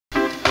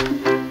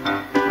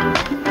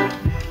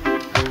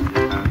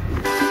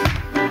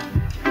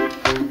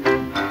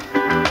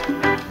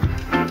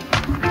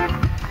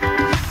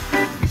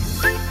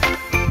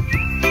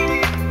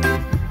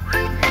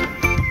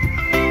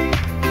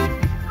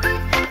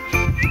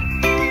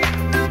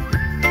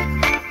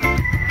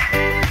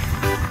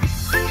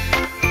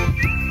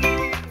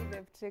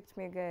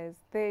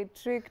They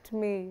tricked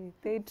me.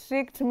 They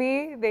tricked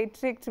me. They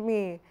tricked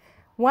me.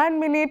 1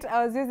 minute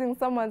I was using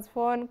someone's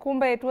phone.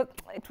 Kumba, it was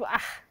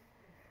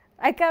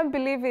I can't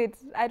believe it.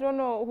 I don't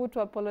know who to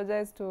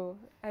apologize to.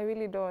 I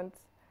really don't.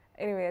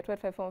 Anyway, at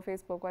Y254 on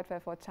Facebook,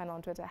 Y254 channel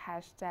on Twitter,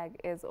 hashtag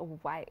is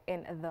Y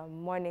in the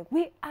morning.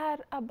 We are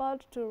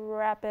about to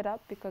wrap it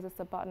up because it's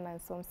about 9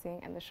 something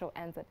and the show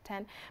ends at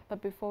 10.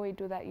 But before we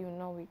do that, you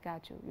know we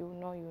got you. You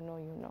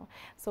know.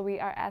 So we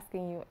are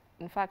asking you,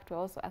 in fact, we're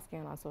also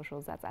asking on our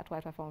socials. That's at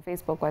Y254 on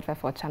Facebook,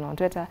 Y254 channel on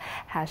Twitter.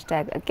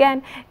 Hashtag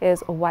again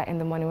is Y in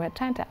the morning. We're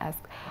trying to ask,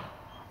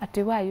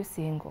 Ati, why are you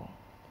single?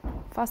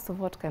 First of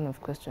all, what kind of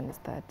question is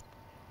that?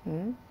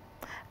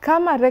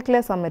 Kama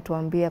Reckless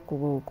ametuambia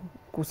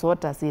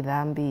kusota si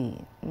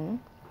dhambi.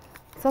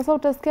 Sasa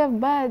utasikia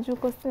vibaya juu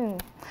uko single.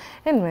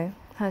 Anyway,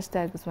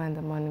 hashtag is Y in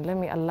the morning. Let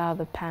me allow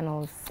the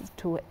panels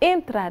to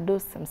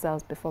introduce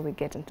themselves before we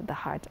get into the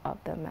heart of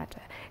the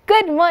matter.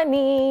 Good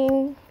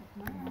morning.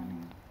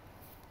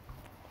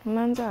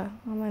 Manja,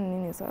 ama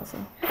nini sasa?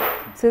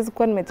 Siwezi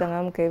kuwa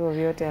nimechangamka hivyo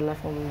vyote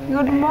alafu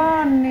Good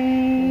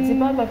morning.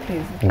 Jibaba,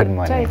 please. Good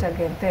morning. Try it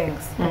again.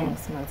 Thanks.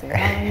 Thanks, Manze.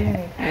 How are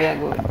you? Yeah,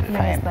 good.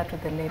 Let me start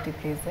with the lady,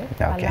 please.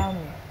 Okay. Allow me.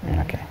 Okay.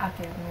 Okay,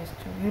 I've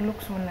missed you. You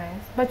look so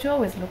nice. But you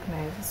always look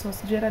nice. So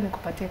sijui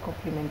nikupatie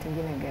compliment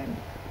ingine gani.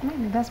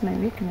 Maybe that's my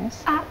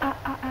weakness.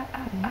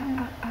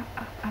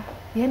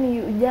 Yani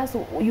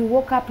you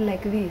woke up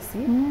like this,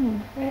 see?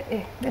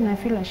 Then I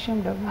feel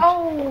ashamed of it.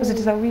 Oh. Because it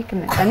is a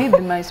weakness. I need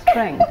my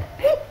strength.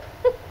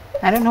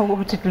 I don't know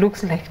what it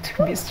looks like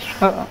to be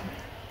strong.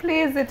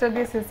 Please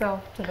introduce yourself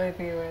to the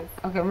viewers.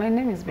 Okay, my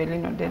name is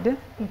Belino Dede.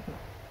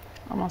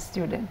 I'm a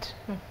student.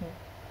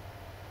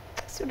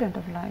 Student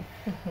of life.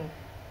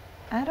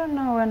 I don't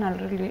know when I'll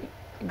really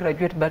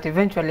graduate, but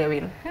eventually I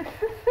will.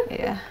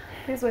 Yeah.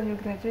 Please, when you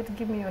graduate,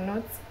 give me your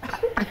notes.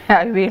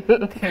 I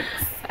will. Thanks.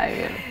 I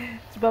will.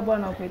 Jibaba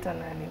anakuita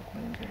nani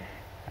kwenye?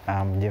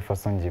 I'm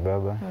Jefferson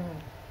Jibaba,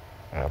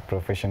 a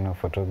professional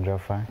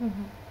photographer,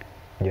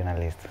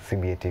 journalist,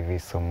 CBA TV,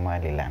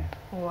 Somaliland.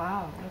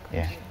 Wow, look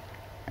Yeah. at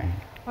you.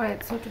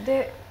 Alright, so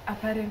today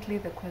apparently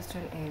the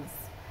question is,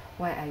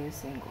 why are you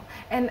single?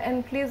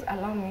 And please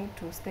allow me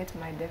to state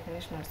my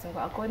definition of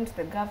single. According to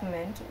the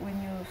government,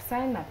 when you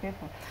sign a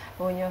paper,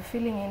 or when you're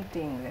filling in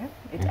things,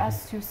 it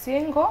asks you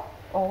single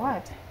or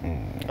what?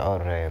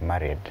 Or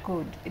married.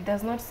 Good. It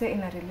does not say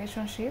in a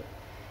relationship.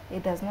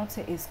 It does not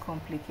say it's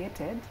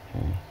complicated.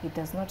 It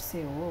does not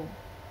say, oh,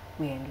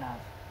 we're in love.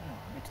 No,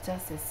 it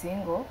just says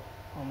single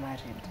or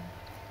married.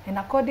 And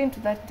according to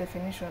that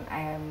definition, I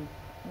am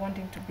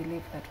wanting to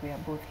believe that we are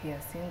both here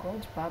single,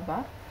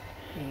 Baba,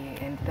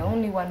 and the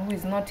only one who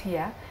is not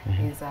here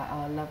is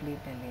our lovely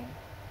Belin.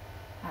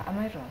 Am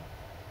I wrong?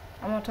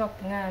 I'm not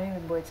talking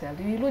boy child.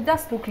 You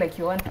just look like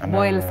you want to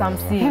boil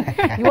something.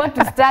 You want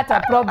to start a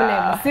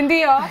problem.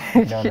 Cindy?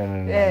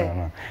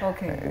 No.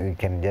 Okay. We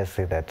can just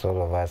say that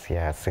all of us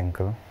here are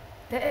single.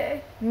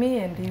 Me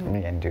and you.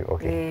 Me and you,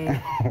 okay.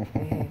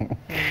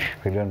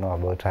 We don't know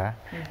about her.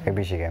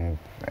 Maybe she can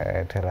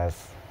tell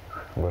us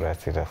about her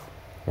status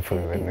before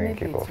we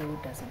kick off. Maybe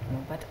doesn't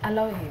know, but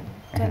allow him.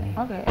 Tell him.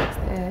 Okay,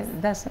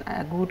 that's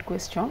a good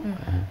question.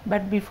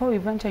 But before we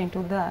venture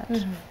into that,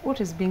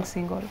 what is being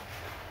single?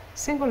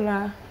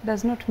 Single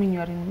does not mean you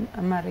are in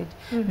a marriage.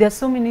 There are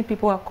so many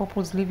people who are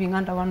couples living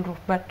under one roof,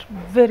 but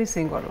very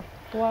single.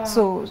 Wow.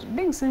 So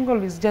being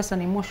single is just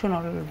an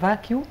emotional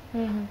vacuum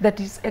that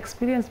is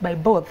experienced by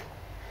both.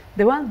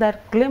 The ones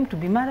that claim to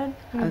be married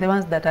and the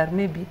ones that are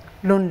maybe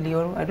lonely,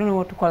 or I don't know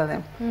what to call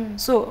them.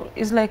 So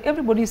it's like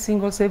everybody is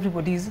single, so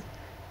everybody is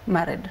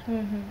married.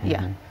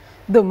 Yeah.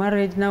 Though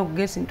marriage now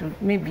gets into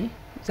maybe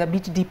it's a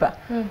bit deeper.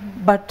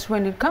 But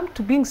when it comes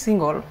to being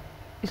single,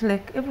 it's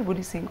like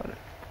everybody is single.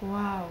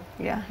 Wow.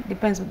 Yeah,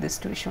 depends on the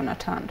situation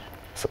at hand.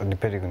 So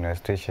depending on your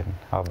situation,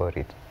 how about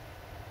it?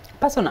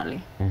 Personally,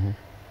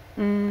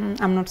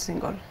 I'm not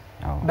single,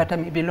 but I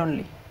may be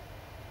lonely.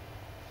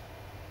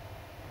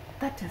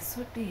 That is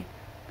so deep.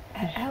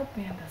 Help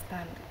me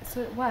understand.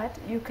 So what?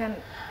 You can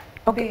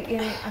be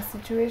in a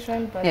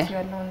situation, but you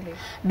are lonely.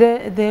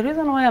 The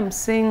reason why I'm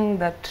saying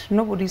that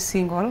nobody is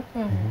single,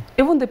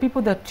 even the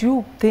people that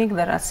you think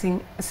that are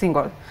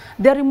single,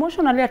 they're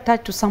emotionally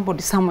attached to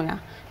somebody somewhere.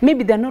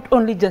 Maybe they're not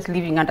only just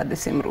living under the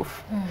same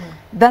roof.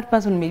 That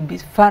person may be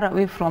far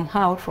away from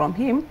her or from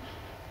him,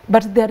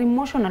 but they're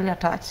emotionally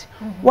attached.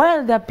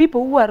 While there are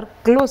people who are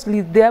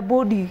closely, their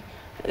body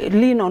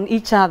lean on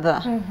each other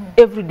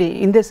every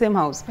day in the same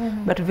house,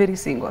 but very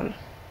single.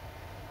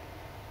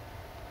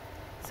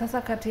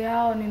 Sasa kati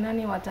yao ni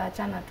nani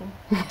wataachana tu?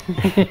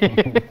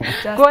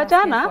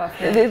 Kuachana,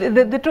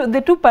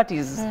 the two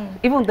parties,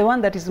 even the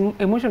one that is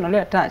emotionally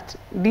attached,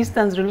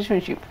 distance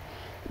relationship,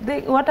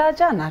 they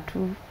wataachana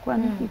tu.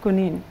 Kwani iko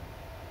nini?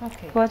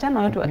 Kuachana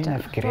watu Mimi wachana.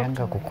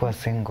 nafikirianga kukua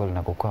single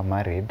na kukua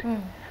married.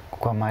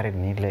 Kukua married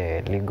ni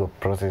ile legal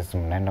process,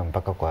 mnaenda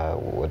mpaka kwa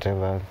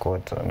whatever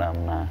court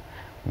na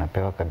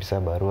mnapewa kabisa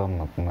barua,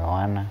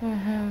 mmeoana,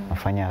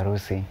 mnafanya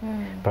harusi.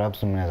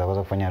 Perhaps mnaweza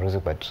kosa kufanya harusi,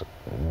 but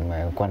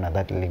mmekuwa na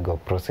that legal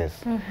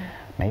process.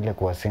 Na ile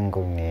kuwa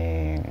single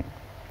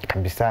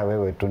kabisa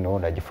wewe tu ndio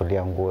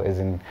unajifulia nguo, as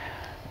in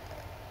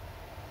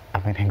I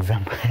mean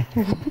example.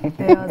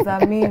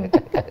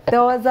 There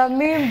was a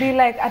meme be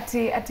like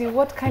ati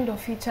what kind of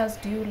features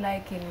do you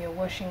like in your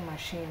washing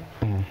machine?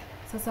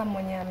 Sasa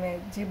mwenye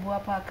amejibu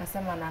hapa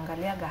akasema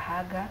anaangalia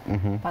gahaga,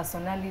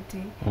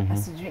 personality,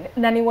 asijui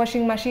na ni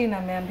washing machine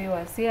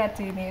ameambiwa, si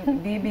ati ni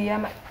bibi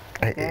ama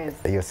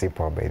hiyo si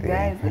poa by the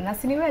way. Guys, na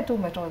si ni wewe tu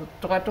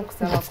umetoka tu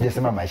kusema.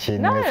 Sijasema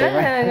machine,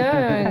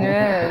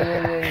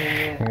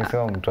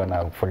 nimesema mtu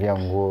anakufulia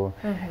nguo,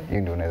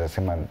 hiyo ndio unaweza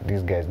sema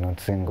this guy is not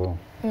single.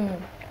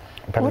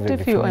 What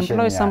if you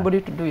employ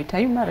somebody to do it?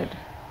 Are you married?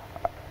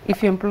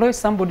 If you employ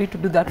somebody to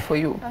do that for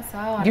you,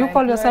 do you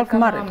call yourself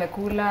married?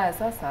 Amekula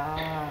sasa.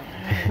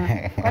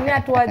 Kwani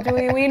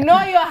hatuwajui? We know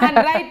your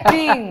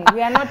handwriting.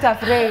 We are not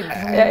afraid.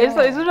 Yeah, it's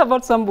not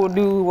about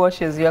somebody who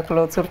washes your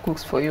clothes or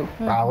cooks for you.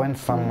 When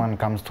someone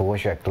comes to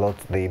wash your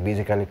clothes, they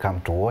basically come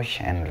to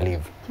wash and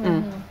leave.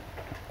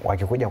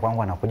 Wakikuja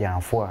kwangu anakuja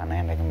anafua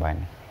anaenda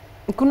nyumbani.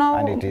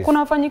 Kuna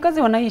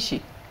wafanyikazi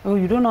wanaishi. Oh,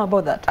 you don't know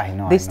about that? I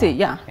know. They stay,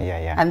 yeah.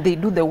 And they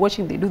do the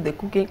washing, they do the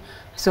cooking.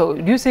 So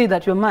do you say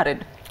that you're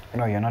married?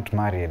 No, you're not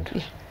married.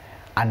 Yeah.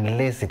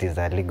 Unless it is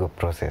a legal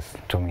process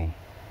to me.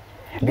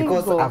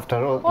 Because after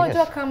all, yes.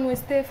 Ojo come we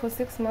stay for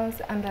 6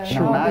 months and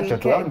naacho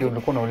tu ndio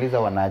ulikuwa unauliza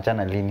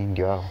wanaachana lini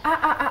ndio hao.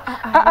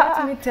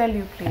 Let me tell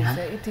you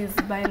please, it is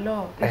by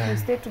law. If you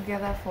stay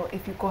together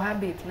if you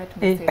cohabit, let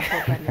me say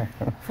properly,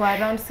 for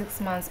around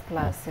 6 months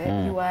plus,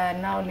 you are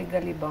now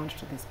legally bound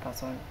to this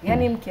person.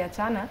 Yani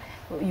mkiachana,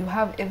 you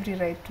have every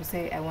right to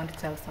say I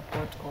want child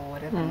support or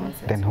whatever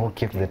nonsense. Then who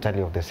keeps the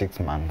tally of the 6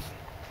 months?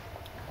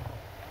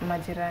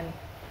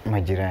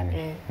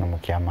 Majirani. Na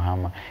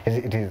mkiamahama.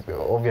 It is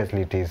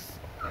obviously it is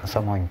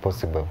somehow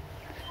impossible.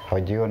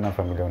 Hajiona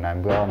familia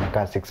unaambiwa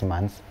wamekaa 6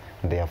 months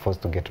they are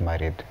forced to get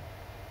married.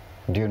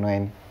 Do you know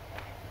any?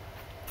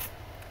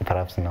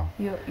 Perhaps no.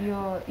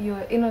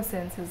 Your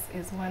innocence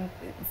is one.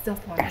 It's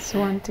just one. That's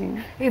one thing.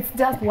 It's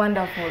just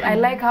wonderful. I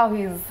like how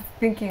he's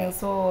thinking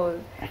so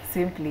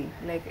simply.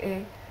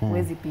 Like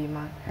wezi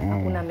pima,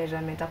 hakuna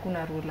measurement,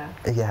 hakuna ruler.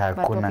 Yeah,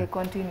 but okay,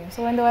 continue.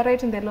 So when they were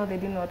writing the law, they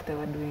didn't know what they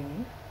were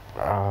doing.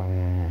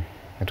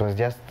 It was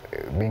just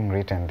being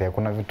written there.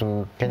 Kuna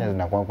vitu Kenya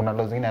zinakuwa, kuna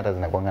laws zingine hata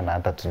zinakuanga na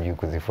hata tujui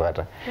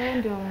kuzifuata.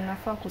 Ndio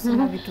mnafaa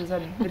kusoma vitu za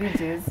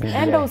bridges.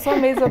 Enda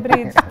usome hizo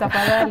bridge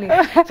tafadhali.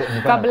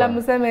 Kabla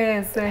mseme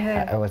yes.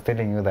 I was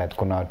telling you that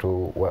kuna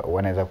watu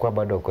wanaweza kuwa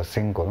bado uko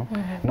single.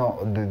 No,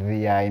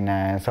 they are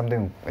in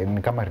something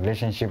in kama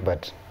relationship,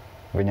 but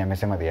wenye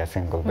amesema they are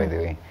single by the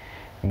way.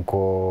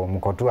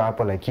 Mko tu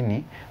hapo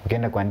lakini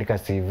ukienda kuandika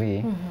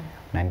CV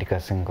naandika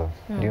single.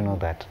 Do you know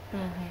that?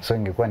 So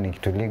ingekuwa ni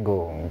kitu legal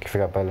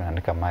ukifika pale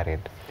unaandika married.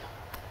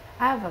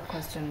 I have a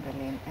question,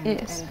 Berlin, and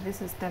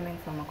this is stemming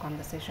from a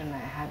conversation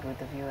I had with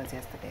the viewers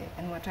yesterday,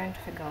 and we're trying to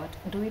figure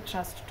out, do we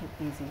trust too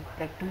easy?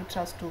 Like, do we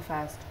trust too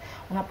fast?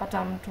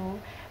 Unapata mtu,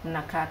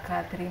 mnakaa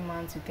 3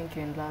 months, you think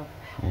you're in love,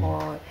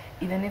 or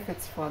even if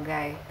it's for a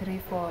guy,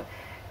 3-4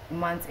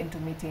 months into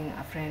meeting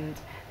a friend,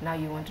 now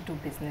you want to do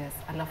business,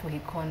 alafu he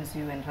cons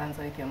you and runs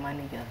away with your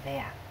money, you're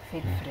there.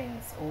 Fake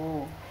friends.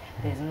 Oh,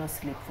 there's no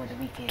sleep for the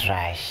weekend.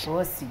 Trash.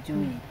 Oh,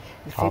 sijui.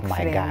 Fake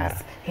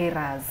friends.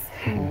 Haters.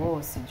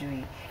 Oh,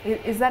 sijui.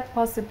 Is that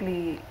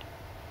possibly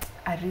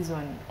a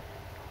reason?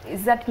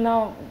 Is that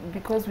now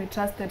because we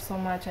trusted so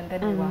much and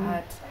then we were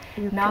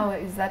hurt? Now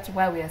is that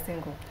why we are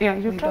single? Yeah,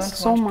 you trust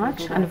so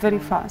much and very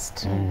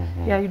fast.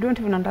 Yeah, you don't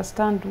even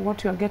understand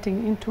what you are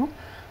getting into.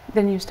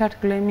 Then you start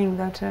claiming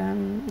that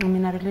I'm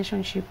in a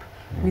relationship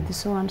with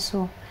so and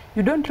so.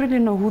 You don't really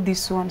know who this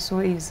so and so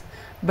is,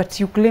 but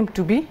you claim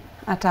to be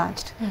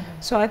attached.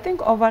 So I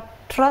think over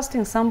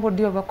trusting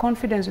somebody, over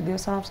confidence with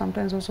yourself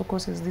sometimes also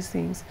causes these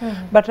things.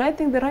 But I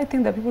think the right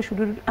thing that people should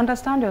do,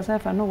 understand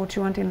yourself and know what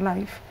you want in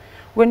life.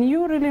 When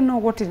you really know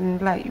what is in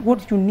life,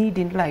 what you need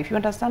in life, you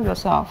understand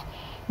yourself.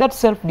 That's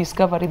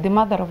self-discovery, the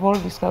mother of all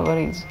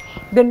discoveries.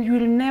 Then you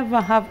will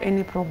never have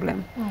any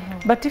problem.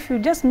 But if you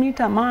just meet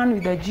a man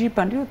with a jeep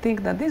and you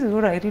think that this is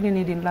what I really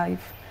need in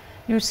life,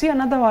 you see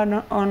another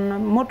one on a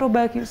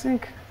motorbike, you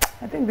think,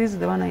 I think this is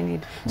the one I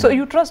need. So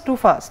you trust too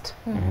fast.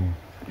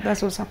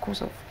 That's also a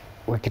cause of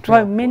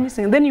why many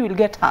things. Then you will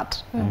get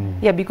hurt.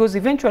 Yeah, because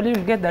eventually you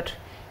will get that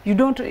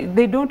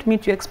they don't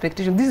meet your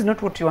expectation. This is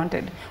not what you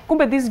wanted.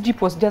 Kumbe this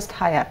jeep was just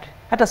hired.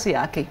 Hata si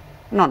yake.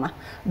 No.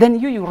 Then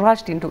you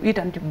rushed into it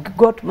and you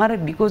got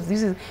married because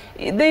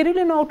they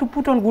really know how to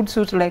put on good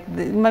suits, like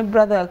my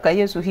brother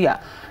Kayesu here.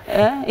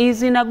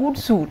 He's in a good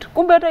suit.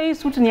 Kumbe hata hii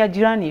suit ni ya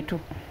jirani tu.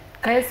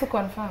 Kayesu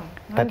confirm.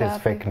 That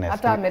is fakeness.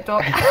 Hata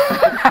ametoka.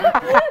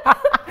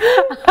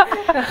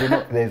 You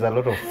know, there's a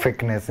lot of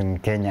fakeness in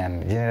Kenya,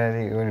 and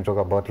generally when you talk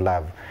about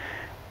love,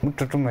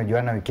 mtu tu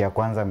mmejuana wiki ya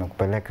kwanza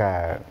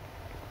amekupeleka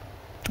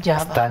Java.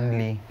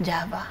 Stanley.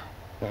 Java.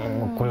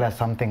 Kula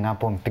something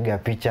hapo, mpiga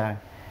picha.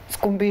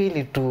 siku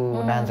mbili tu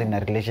unaanza in a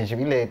relationship.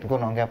 Ile tulikuwa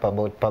tunaongea hapa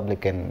about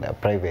public and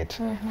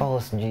private. Oh,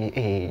 sijui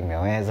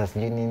imeweza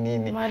sijui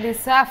nini. Mali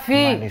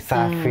safi.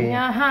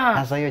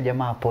 Sasa hiyo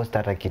jamaa post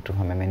hata kitu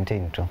ame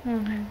maintain tu.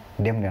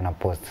 Dem ndio ana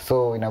post.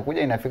 So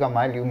inakuja inafika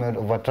mahali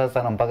overtrust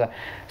sana mpaka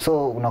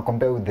so una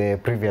compare with the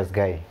previous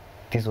guy.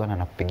 This one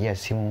anakupigia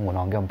simu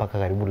unaongea mpaka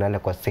karibu lala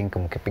kwa sink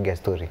mkipiga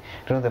story.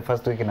 You know the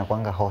first week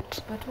inakuanga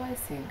hot. But why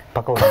sink?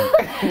 Paka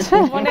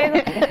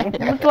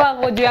mtu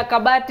wangu juu ya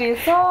kabati.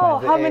 So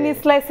how many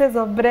slices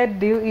of bread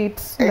do you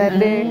eat a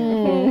day?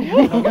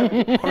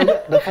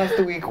 The first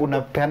week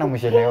unapeana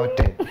mshele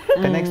yote.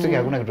 The next week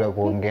hakuna kitu ya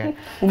kuongea.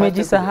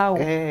 Umejisahau.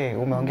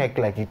 Umeongea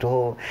kila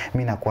kitu.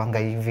 Mimi nakuanga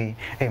hivi.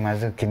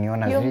 Mazi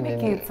ukiniona you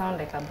make it sound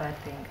like a bad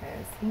thing,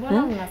 guys.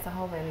 Mbona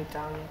mnasahau any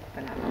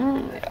time?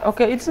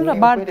 Okay, it's not a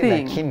bad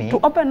thing. To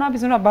open up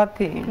is not a bad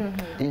thing.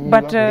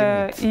 But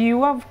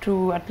you have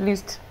to at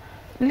least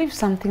leave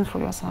something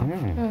for yourself.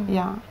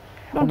 Yeah.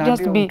 Don't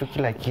just be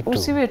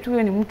usiwe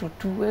tu ni mtu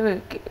tu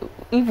wewe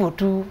hivyo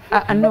tu.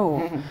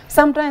 No.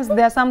 Sometimes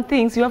there are some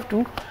things you have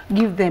to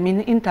give them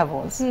in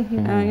intervals.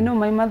 You know,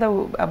 my mother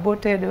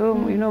aborted.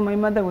 You know, my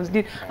mother was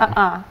did.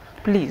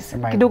 Please.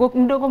 Kidogo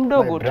mdogo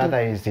my brother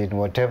is in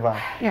whatever.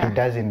 He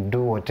doesn't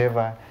do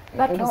whatever.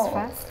 That was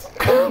fast.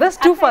 That's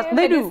too fast.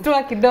 They do.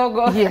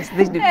 Yes,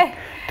 they do.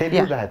 They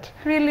do that.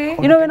 Really?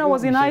 You know, when I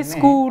was in high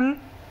school,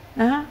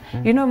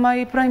 you know,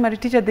 my primary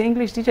teacher, the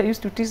English teacher,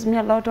 used to teach me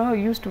a lot. Oh,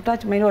 he used to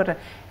touch my daughter.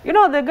 You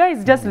know, the guy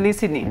is just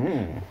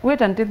listening.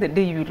 Wait until the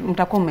day you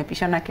mtakuwa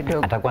mmepishana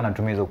kidogo. Atakuwa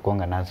anatumia hizo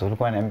kuonga nazo.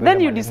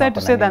 Then you decide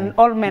to say that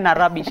all men are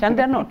rubbish, and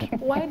they're not.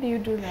 Why do you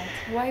do that?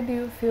 Why do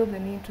you feel the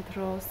need to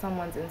throw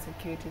someone's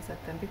insecurities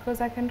at them?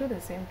 Because I can do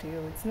the same to you.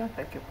 It's not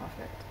like you're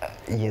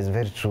perfect. Yes,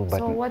 very true. But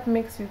so what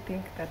makes you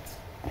think that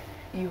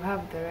you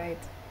have the right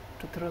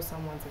to throw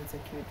someone's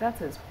insecurity?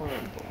 That is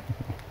horrible.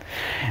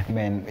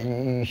 Man,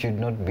 you should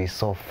not be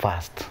so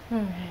fast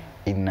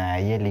in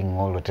yelling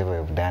all whatever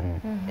you've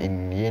done,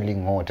 in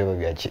yelling all whatever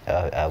we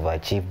have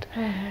achieved.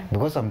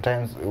 Because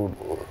sometimes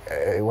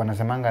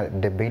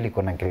wanasemanga the belly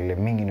kona kelele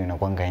mingi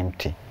inakuanga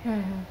empty.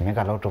 You make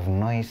a lot of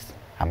noise,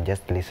 I'm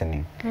just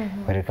listening.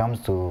 When it comes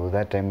to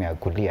that time ya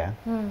kulia,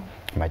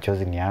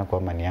 machozi ni yako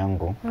ama ni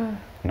yangu,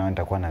 na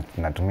nitakuwa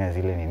natumia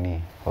zile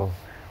nini. Oh,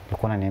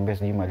 ulikuwa unaniambia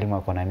sijui mwalimu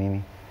ako na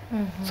nini.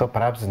 So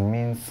perhaps it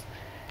means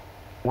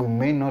we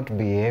may not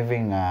be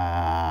having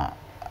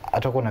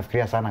hata kwa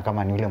nafikiria sana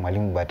kama ni yule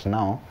mwalimu, but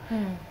now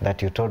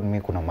that you told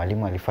me kuna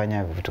mwalimu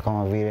alifanya vitu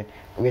kama vile,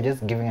 we are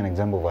just giving an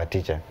example of a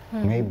teacher.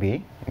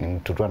 Maybe ni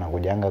mtu tu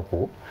anakujanga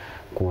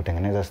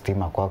kutengeneza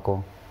stima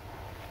kwako,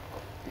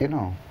 you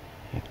know.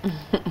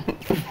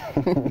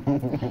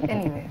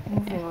 Anyway,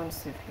 moving on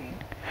swiftly.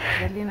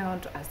 Relina, I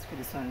want to ask you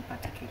this one in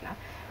particular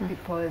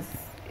because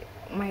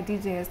my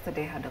DJ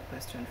yesterday had a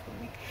question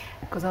for me,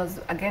 because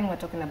again we're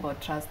talking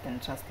about trust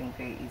and trusting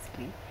very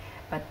easily,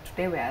 but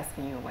today we're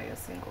asking you why you're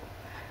single.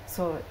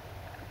 So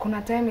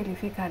kuna time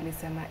ilifika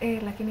alisema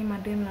lakini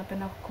madem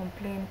napenda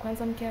kucomplain,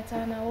 kwanza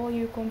mkiachana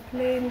you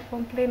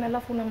complain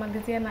alafu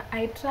unamalizia na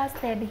I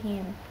trusted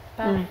him.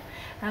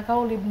 Na kama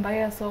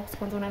ulimbaya socks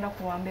kwanza unaenda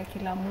kuambia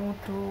kila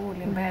mtu,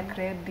 ulimbaya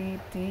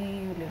credit,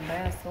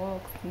 ulimbaya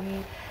socks.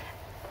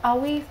 Are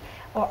we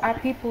or are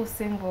people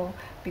single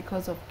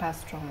because of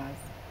past traumas?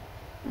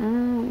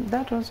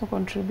 That also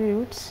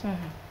contributes,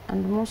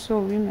 and most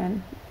of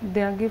women,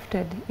 they are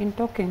gifted in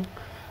talking.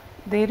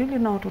 They really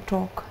know how to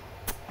talk.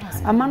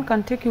 A man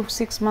can take you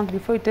 6 months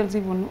before he tells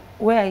even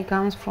where he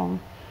comes from,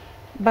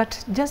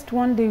 but just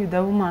one day with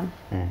a woman,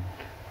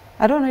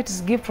 I don't know if it's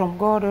a gift from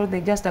God or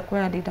they just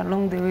acquired it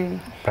along the way.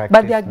 Practice,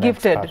 but they are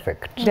gifted.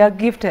 Perfect. They are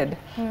gifted.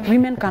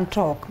 Women can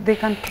talk. They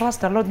can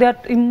trust a lot. They are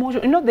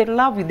emotional. You know, they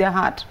love with their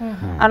heart.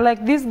 And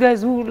like these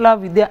guys who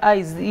love with their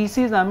eyes, he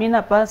sees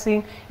Amina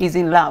passing, he's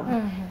in love.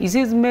 He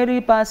sees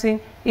Mary passing,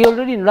 he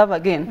already in love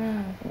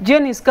again.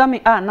 Jane is coming,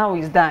 now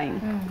he's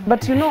dying.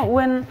 But you know,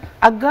 when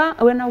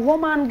a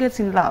woman gets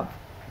in love,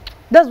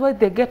 that's why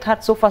they get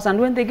hurt so fast. And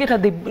when they get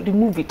hurt, they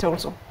remove it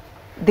also.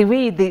 The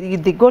way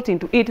they got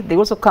into it, they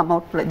also come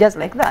out just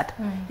like that.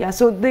 Yeah,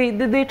 so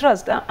they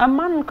trust. A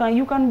man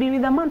you can be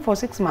with a man for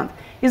 6 months.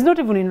 He's not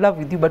even in love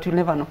with you, but you'll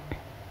never know.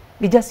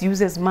 He just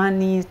uses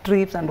money,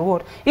 trips, and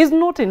what. He's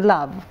not in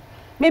love.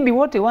 Maybe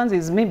what he wants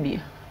is maybe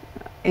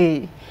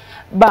a,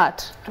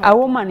 but a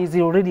woman is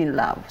already in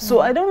love. So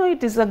I don't know if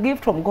it is a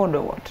gift from God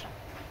or what.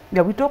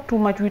 Yeah, we talk too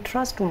much, we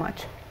trust too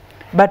much.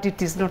 But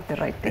it is not the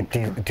right thing.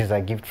 It is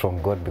a gift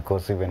from God,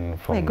 because even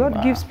from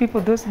God gives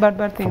people those bad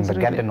things. From the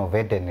Garden of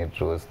Eden,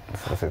 it all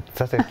started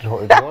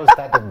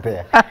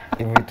there.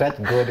 If we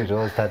touch God, it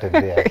all started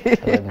there.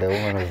 When the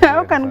woman was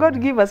how can God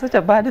give us such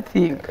a bad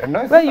thing?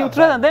 No, where you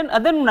trust and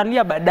then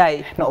unalia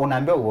baadaye. No,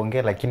 unaambia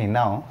uongee, lakini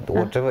now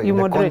whatever you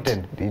the moderate.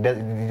 content, it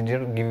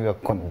doesn't give you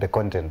the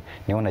content.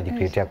 Ni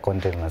unajicreate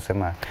content,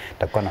 unasema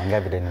takuwa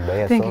naongea vile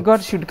nibaya. I think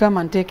God should come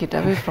and take it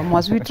away from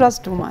us. We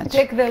trust too much.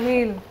 Take the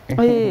wheel.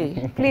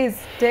 Hey. Please.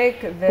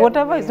 take the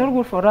Whatever wheel. is not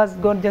good for us,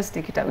 God just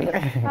take it away.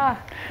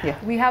 Yeah.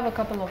 We have a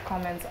couple of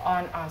comments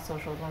on our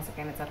socials. Once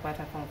again, it's at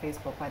Y254 on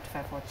Facebook,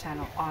 Y254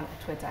 channel on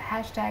Twitter.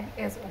 Hashtag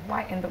is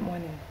Y in the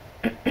morning.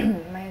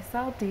 My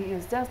Saudi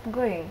is just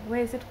going.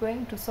 Where is it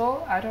going? To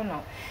Seoul? I don't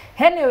know.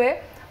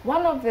 Anyway,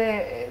 one of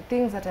the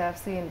things that I have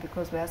seen,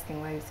 because we're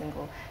asking why you're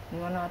single,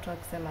 nimeona watu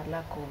wakisema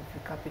lack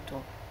of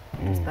capital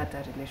to start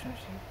a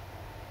relationship.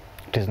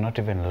 It is not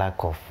even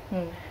lack of.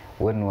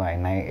 When we were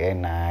in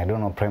I don't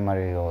know,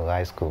 primary or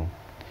high school,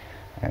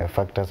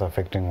 factors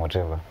affecting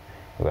whatever,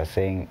 we were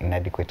saying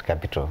inadequate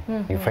capital.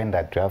 You find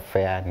that you have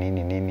fair,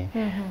 nini,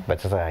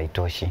 but sasa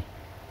haitoshi.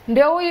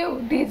 Ndio huyu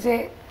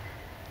DJ.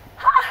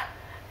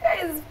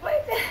 Guys,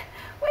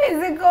 where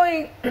is it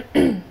going?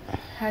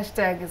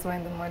 Hashtag is Y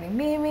in the morning.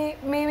 Me.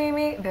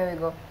 There we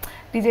go.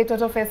 DJ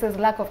Toto faces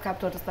lack of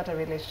capital to start a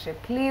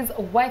relationship. Please,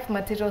 wife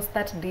material,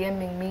 start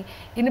DMing me.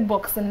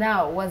 Inbox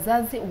now.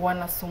 Wazazi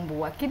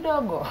wanasumbua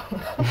kidogo.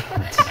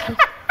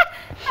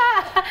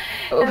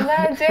 And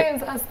then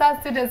James, a star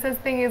student, says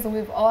thing is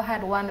we've all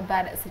had one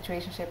bad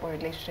situationship or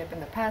relationship in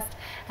the past,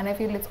 and I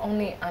feel it's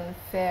only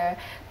unfair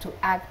to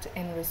act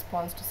in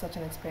response to such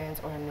an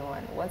experience or a new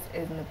one. What's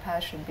in the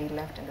past should be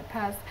left in the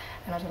past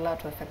and not allowed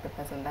to affect the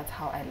present. That's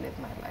how I live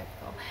my life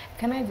though.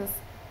 Can I just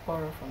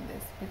borrow from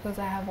this? Because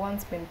I have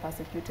once been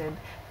persecuted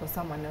for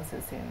someone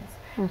else's sins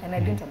and I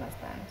didn't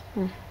understand.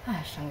 Like,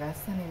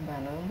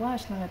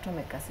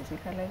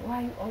 why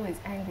are you always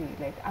angry?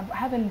 Like, I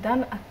haven't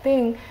done a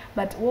thing,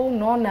 but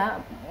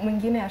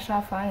mwingine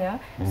ashafanya,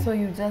 so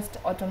you just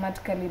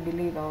automatically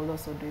believe I will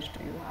also do it to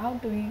you. How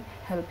do we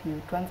help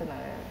you?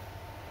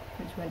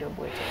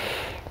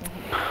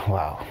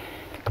 Wow,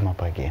 come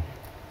up again.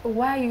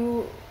 Why are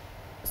you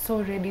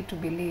so ready to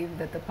believe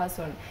that the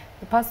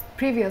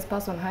previous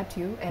person hurt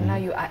you, and now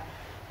you are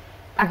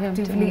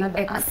actively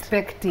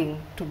expecting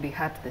to be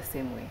hurt the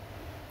same way?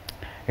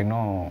 You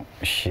know,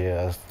 she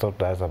has taught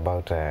us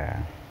about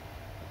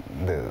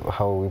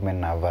how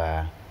women have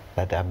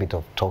that habit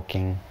of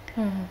talking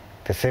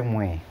the same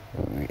way.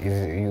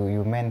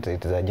 You meant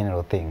it is a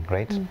general thing,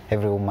 right?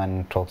 Every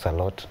woman talks a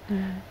lot.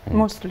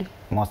 Mostly.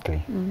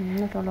 Mostly.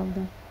 Not all of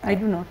them. I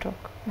do not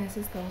talk. My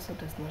sister also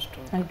does not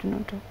talk. I do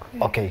not talk.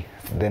 Okay,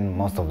 then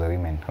most of the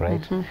women,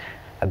 right?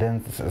 And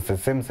then the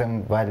same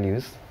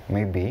values,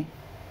 maybe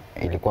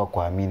ilikuwa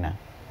kwa Amina,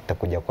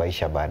 itakuja kwa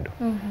Aisha bado.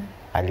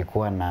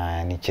 Alikuwa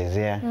na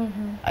nichezea.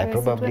 I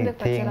probably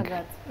think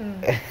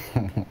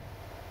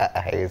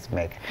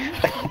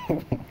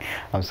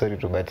I'm sorry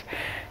to, but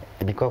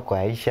ilikuwa kwa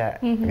Aisha,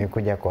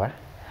 nikuja kwa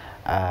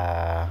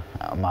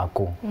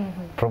Maku.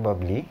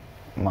 Probably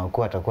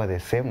Maku atakuwa the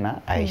same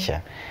na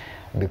Aisha.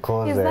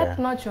 Because is that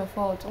not your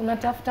fault?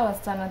 Unatafuta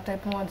wasichana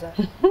type moja.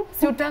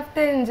 Si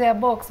utafute nje ya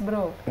box,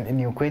 bro.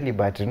 Ni ukweli,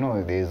 but you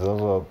know there is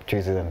also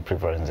choices and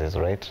preferences,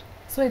 right?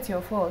 So it's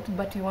your fault,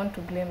 but you want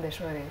to blame the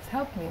shorties.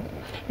 Help me.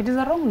 It is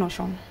a wrong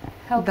notion.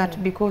 Help that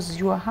me. Because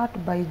you are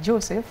hurt by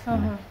Joseph,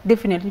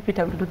 definitely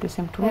Peter will do the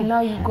same to me. And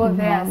now you go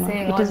there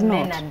saying it all is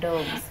men not. are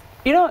dogs.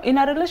 You know, in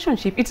a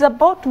relationship, it's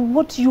about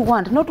what you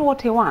want, not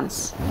what he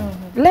wants.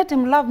 Let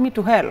him love me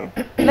to hell.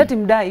 Let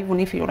him die even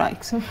if he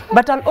likes.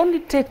 But I'll only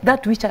take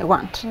that which I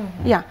want.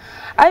 Yeah.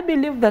 I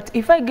believe that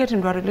if I get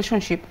into a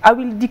relationship, I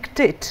will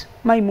dictate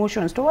my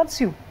emotions towards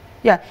you.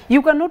 Yeah.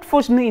 You cannot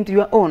force me into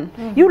your own.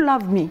 You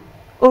love me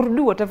or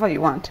do whatever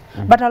you want.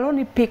 But I'll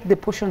only pick the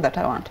portion that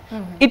I want.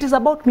 It is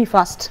about me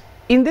first.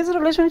 In this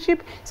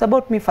relationship, it's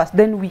about me first,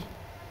 then we.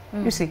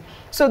 You see,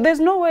 so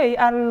there's no way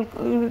I'll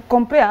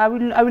compare. I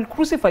will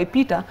crucify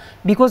Peter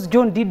because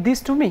John did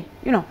this to me.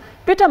 You know,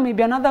 Peter may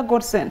be another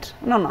God sent.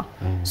 No.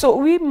 So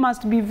we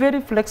must be very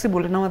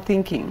flexible in our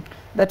thinking.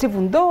 That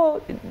even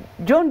though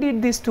John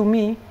did this to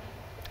me,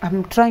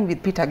 I'm trying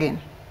with Peter again.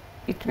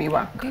 It may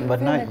work. Do you But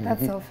feel now like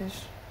that's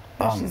selfish?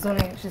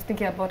 She's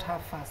thinking about her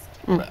first.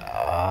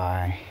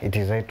 It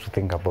is right to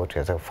think about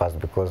yourself first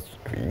because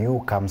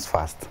you comes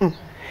first.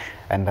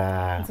 And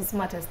it's the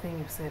smartest thing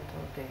you've said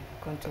all day.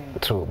 Continue.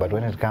 True, but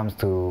when it comes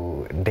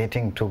to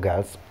dating two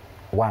girls,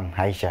 one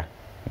Aisha,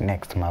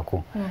 next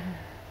Maku.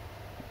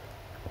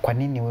 Kwa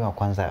nini huyo wa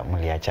kwanza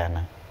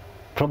mliachana?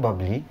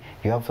 Probably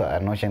you have a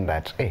notion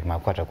that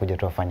Maku atakuja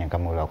tu afanye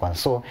kama huyo wa kwanza.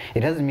 So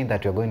it doesn't mean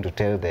that you're going to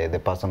tell the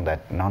person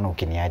that naona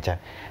ukiniacha,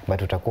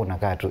 but utakuwa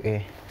unakaa tu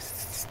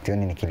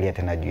sioni nikilia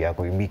tena juu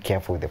yako. You be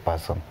careful with the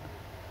person.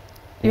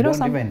 You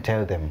don't even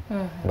tell them,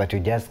 but you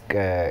just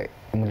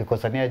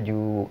mlikosania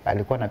juu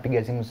alikuwa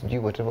anapiga simu sijui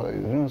whatever,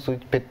 you know, so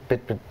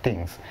pet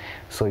things.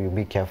 So you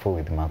be careful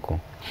with Maku.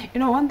 You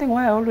know, one thing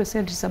why I always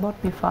said it's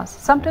about me first.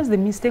 Sometimes the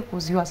mistake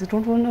was yours. It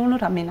was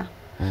not Amina.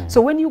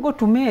 So when you go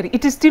to marry,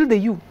 it is still the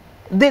you.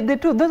 The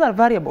two, those are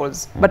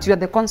variables, but you are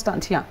the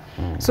constant here.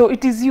 So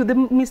it is you. The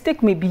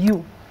mistake may be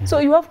you. So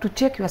you have to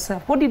check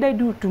yourself. What did I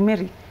do to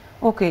Mary?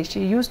 Okay,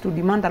 she used to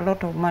demand a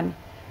lot of money.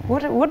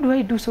 What do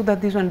I do so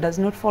that this one does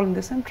not fall in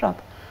the same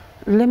trap?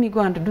 Let me go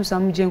and do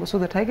some jengo so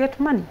that I get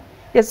money.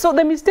 Yes, so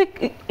the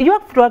mistake, you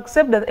have to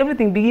accept that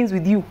everything begins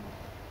with you.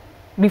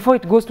 before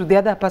it goes to the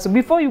other person.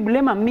 Before you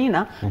blame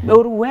Amina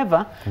or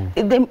whoever,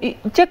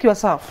 check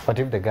yourself. But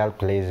if the girl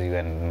plays you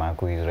and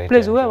Marco is right,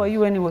 Plays, where were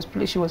you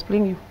when she was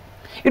playing you?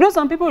 You know,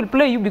 some people will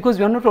play you because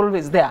you are not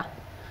always there.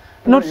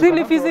 No, Not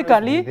really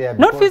physically,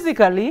 not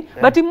physically,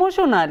 but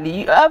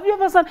emotionally. Have you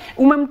ever seen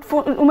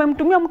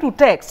umemtumia mtu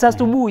text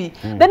asubuhi,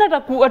 then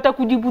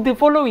atakujibu the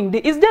following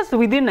day? It's just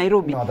within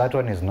Nairobi. No, that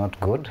one is not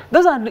good.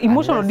 Those are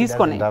emotional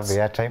disconnects.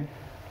 Have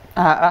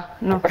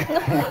No.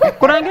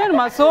 Kuna wengine ni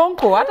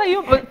masonko, hata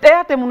hiyo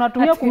airtime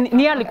unatumia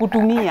ni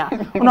alikutumia.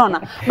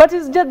 Unaona? But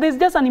it's just there's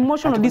just an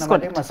emotional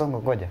disconnect. Kuna masonko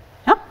koja?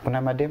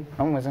 Kuna madem,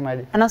 au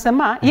umesemaje?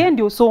 Anasema yeye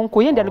ndio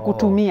sonko, yeye ndiye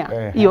alikutumia.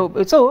 Hiyo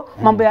so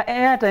mambo ya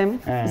airtime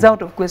is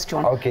out of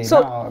question. Okay, so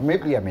now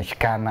maybe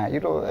ameshikana, you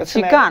know,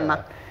 shikana.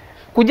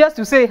 Just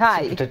to say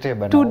hi.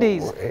 2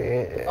 days.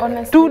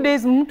 2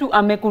 days mtu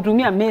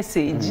amekutumia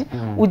message,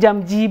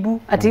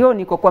 ujamjibu, ati yo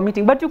niko kwa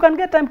meeting. But you can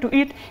get time to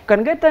eat, you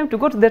can get time to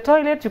go to the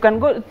toilet, you can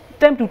go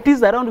time to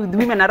tease around with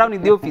women around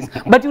in the office.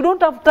 But you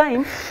don't have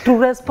time to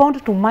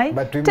respond to my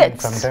But women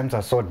text. sometimes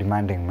are so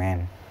demanding,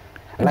 man.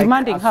 Like,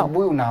 demanding how?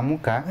 Asubuhi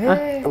unaamka,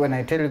 when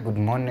I tell you good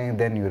morning,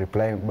 then you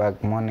reply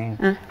back morning.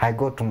 I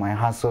go to my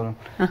hustle.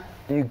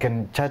 You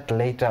can chat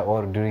later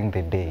or during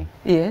the day.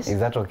 Yes. Is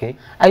that okay?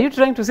 Are you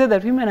trying to say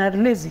that women are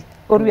lazy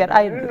or we are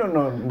idle?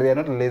 No, they are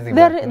not lazy.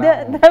 They're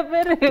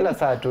very... Kila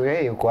saa tu,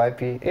 hey, uko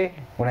wapi?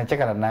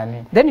 Unacheka na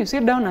nani? Then you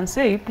sit down and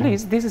say,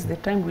 please, this is the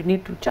time we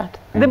need to chat.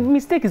 The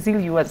mistake is still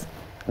yours.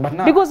 But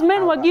now, because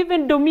men were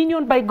given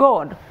dominion by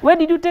God. Where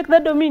did you take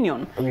that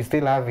dominion? We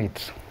still have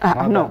it.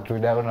 No.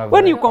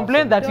 When you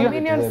complain that you...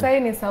 Dominion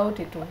sign is out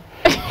too.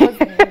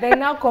 They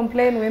now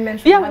complain women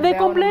should have they their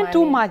complain own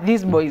too money. much,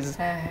 these boys.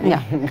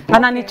 Yeah.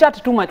 And he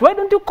chat too much. Why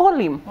don't you call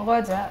him?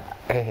 Roger,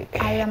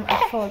 I am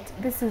at fault.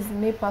 This is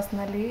me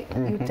personally.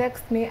 You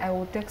text me, I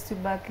will text you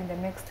back in the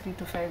next 3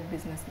 to 5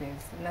 business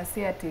days.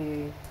 Nasi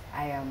ati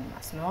I am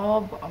a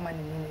snob,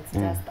 it's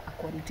just a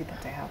quality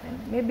that I have.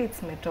 And maybe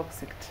it's my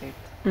toxic trait.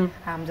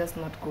 I'm just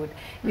not good.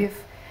 If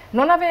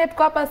naona vile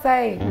tuko hapa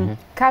sai,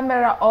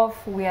 camera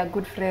off, we are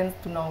good friends,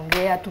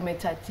 tunaongea,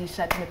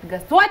 tumechachisha, tumepiga.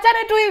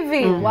 Tuachane tu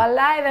hivi.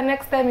 Wallahi, the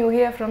next time you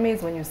hear from me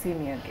is when you see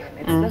me again.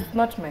 It's just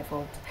not my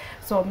fault.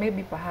 So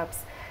maybe perhaps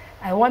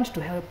I want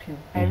to help you.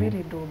 I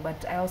really do,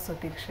 but I also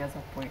think she has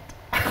a point.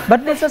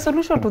 But there's a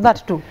solution to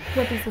that too.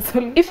 What is the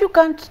solution? If you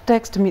can't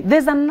text me,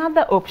 there's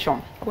another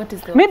option. What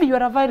is the Maybe you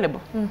are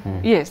available.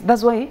 Yes,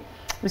 that's why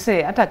we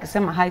say hata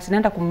akisema hi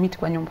sinaenda kummeet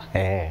kwa nyumba.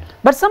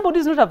 But somebody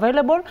is not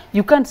available,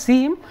 you can't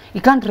see him, he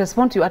can't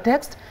respond to your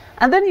text,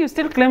 and then you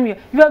still claim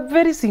you are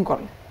very single.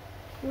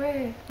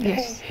 Wait.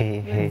 Yes.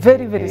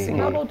 Very, very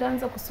single. Baba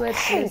utaanza kusweat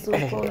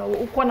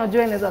uko na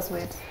joy inaweza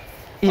sweat.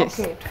 Yes.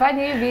 Okay,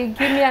 tufanye hivi,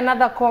 give me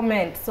another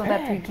comment so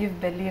that we give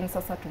Berlin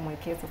sasa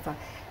tumwekee sasa.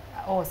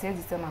 Oh,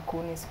 siwezi sema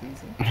kuni siku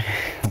hizi.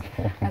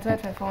 At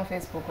Y254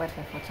 Facebook,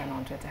 Y254 channel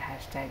on Twitter,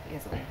 hashtag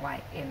is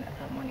YN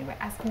the morning. We're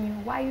asking you,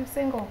 why are you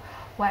single?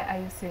 Why are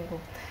you single?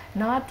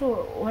 Na watu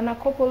wana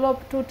couple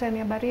up tu time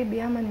ya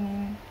baridi ama ni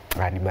nini?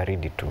 Ni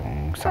baridi tu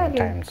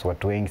sometimes.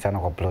 Watu wengi sana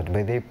kwa plot.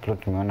 By the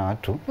plot nimeona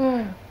watu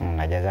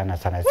najazana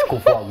sana.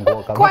 Sikufua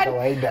nguo kama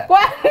kawaida.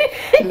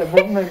 Ile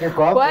movement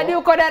iko hapo. Kwani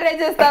uko na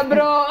register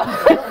bro?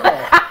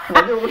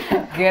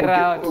 Get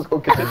out.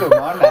 Ukipita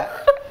unaona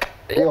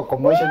hiyo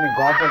commotion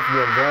iko hapo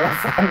sijazoea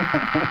sana.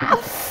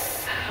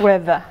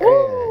 Weather.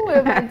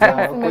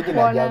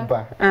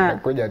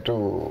 Nakuja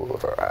tu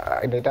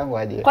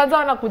inaitangwa aje? Kwanza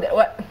wanakuja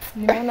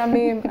nimeona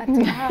mimi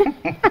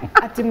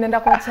ati mnaenda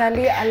kwa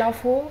chali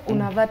alafu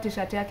unavaa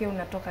t-shirt yake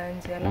unatoka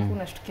nje alafu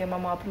unashtukia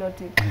mama wa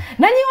ploti.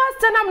 Nanyi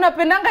wasichana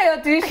mnapendanga hiyo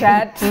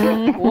t-shirt.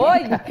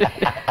 Woi.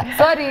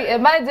 Sorry,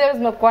 my James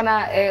mekuwa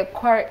na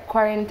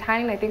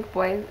quarantine I think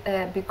boys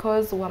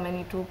because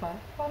wamenitupa.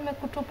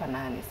 Wamekutupa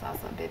nani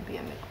sasa baby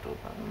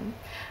amekutupa.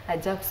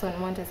 Jackson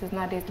Montes says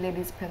nowadays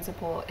ladies'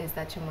 principle is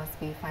that you must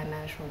be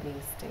financially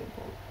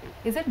stable.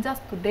 Is it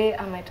just today?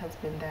 I might have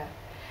been there.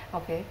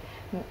 Okay.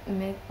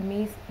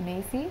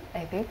 Macy,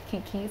 I think,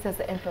 Kiki says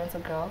the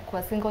influencer girl.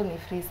 Kwa single ni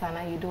free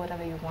sana. You do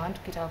whatever you want.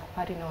 Ukitaka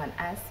kupati no one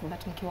asks.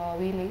 But mkiwa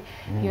wawili,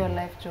 your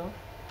life job.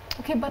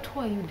 Okay, but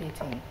who are you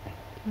dating?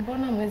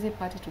 Mbona mwezi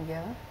party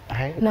together?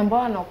 Na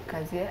mbona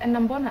nakukazia? Na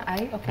mbona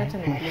okay acha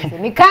niulize.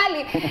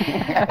 Nikali.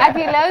 Ati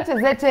leo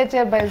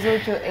tuzecheche by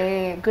Zuchu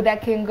Good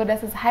King Good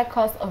says high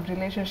cost of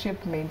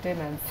relationship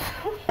maintenance.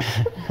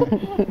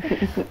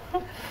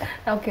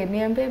 Okay,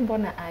 niambie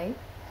mbona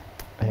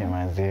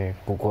Maze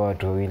kukua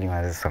watu wawili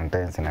maze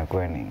sometimes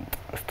inakuwa ni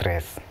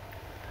stress.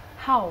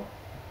 How?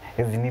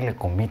 Hizi ni ile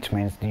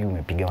commitments you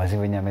umepiga wasi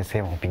wenye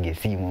amesema upige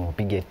simu,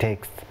 upige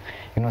text.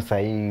 You know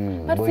sahi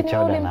boy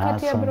child na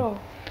hasa.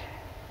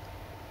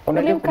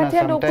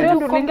 Ulimkatia ndo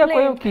kuja kuingia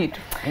kwa hiyo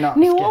kitu.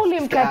 Ni wewe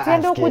ulimkatia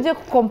ndo kuja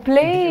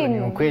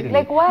kucomplain.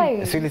 Like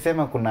why? Si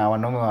ulisema kuna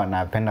wanaume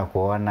wanapenda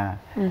kuona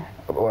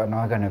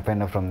wanawake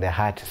wanapenda from the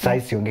heart.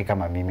 Sasa siongei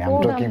kama mimi.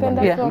 I'm talking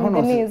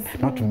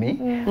not me.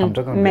 I'm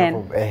talking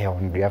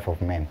on behalf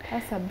of men.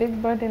 That's a big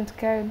burden to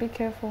carry. Be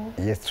careful.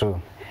 Yes, true.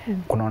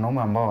 Kuna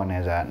wanaume ambao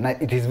wanaweza na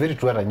it is very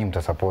true that nyinyi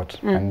mta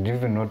support and if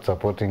you're not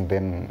supporting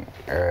then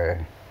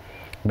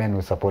men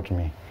will support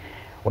me.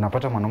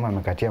 Unapata mwanaume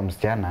amekatia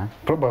msichana,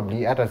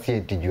 probably hata si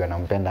eti juu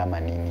anampenda ama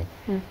nini.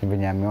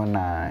 Venye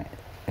ameona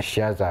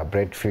she has a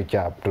bright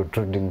future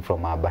protruding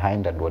from her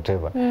behind and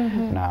whatever.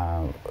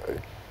 Na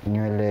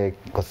nywele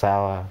iko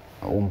sawa,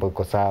 umbo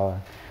iko sawa.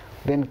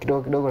 Then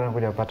kidogo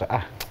anakuja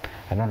kupata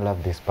I don't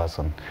love this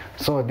person.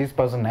 So this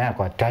person naye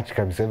kwa touch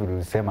kabisa vile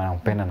ulisema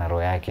anampenda na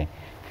roho yake.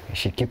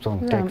 She keeps on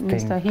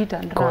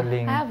texting,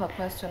 calling. I have a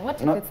question.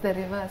 What if it's the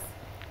reverse?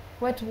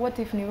 What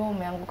if ni wewe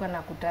umeanguka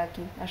na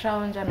kutaki,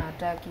 ashaonja na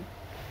hataki?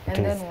 And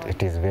then what?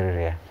 It is very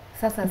rare.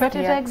 Sasa But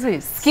it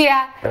exists.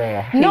 Skia.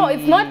 Rare. No,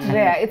 it's not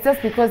rare. It's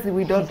just because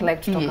we don't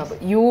like to talk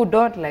about. You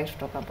don't like to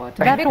talk about it.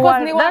 That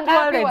world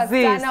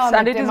exists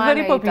and it is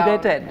very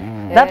populated.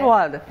 That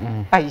world.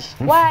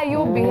 Why are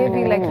you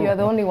behaving like you are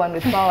the only one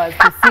with powers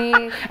to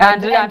see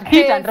and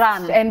hit and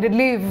run and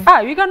live?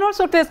 We can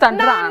also taste and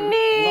run.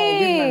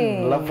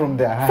 No, love from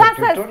their heart.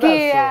 Sasa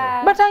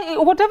skia. But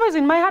whatever is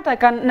in my heart, I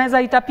can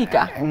naeza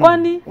itapika.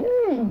 Kwani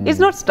it's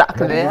not stuck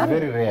there. It's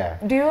very rare.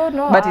 Do you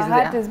know But our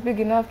heart is big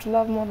enough to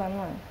love more than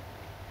one?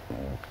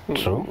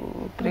 True.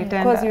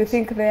 Because you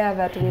think they are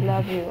that we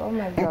love you. Oh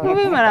my God.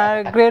 Women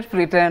are great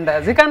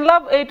pretenders. You can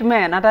love 8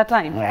 men at a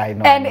time. I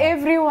know. And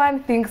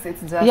everyone thinks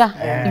it's just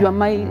You are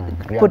my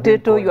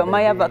potato, you are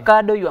my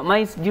avocado, you are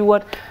my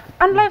what,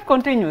 and life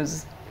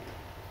continues.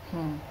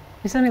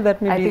 It's only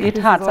that maybe it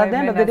hurts. At the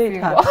end of the day,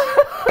 it hurts.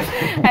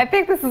 I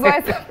think this is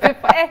why some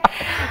people,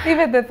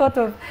 even the thought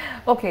of,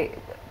 okay,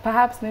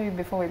 perhaps maybe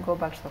before we go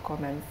back to the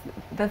comments,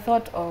 the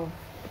thought of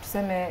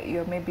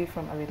you're maybe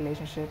from a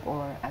relationship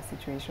or a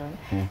situation,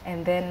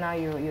 and then now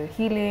you're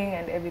healing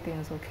and everything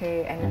is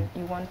okay, and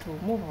you want to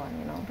move on,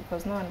 you know,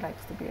 because no one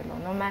likes to be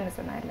alone. No man is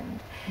an island.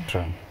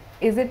 True.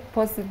 Is it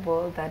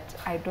possible that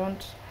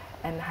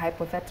and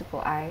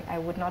hypothetical, I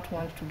would not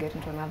want to get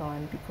into another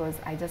one because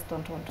I just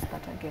don't want to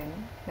start again?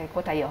 Like,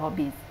 what are your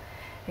hobbies?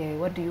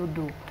 What do you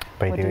do?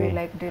 What do you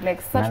like? Do you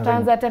like such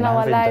times that in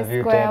our lives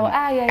square?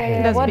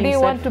 What do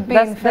you want to be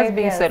in 5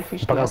 years? That's being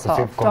selfish to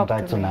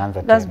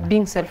yourself. That's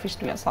being selfish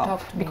to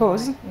yourself.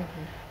 Because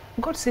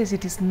God says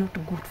it is not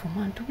good for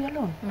man to be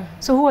alone.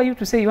 So who are you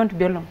to say you want to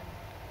be alone?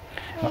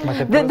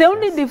 The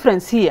only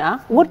difference here,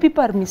 what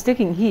people are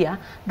mistaking here,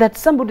 that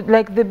somebody,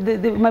 like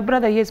my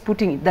brother here is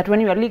putting it, that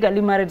when you are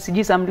legally married,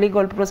 see some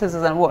legal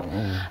processes and what.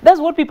 That's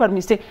what people are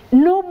mistaking.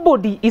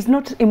 Nobody is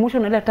not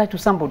emotionally attached to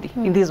somebody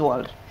in this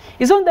world.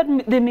 It's not that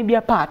they may be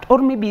apart, or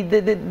maybe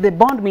the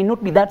bond may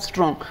not be that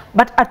strong,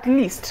 but at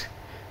least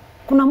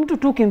kuna mtu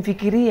tu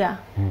ukimfikiria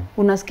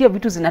unasikia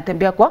vitu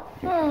zinatembea kwa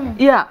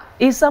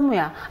is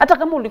somewhere. Hata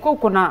kama ulikuwa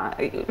uko na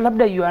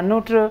labda you are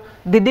not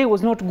the day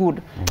was not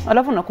good,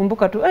 alafu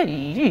unakumbuka tu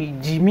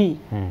Jimmy,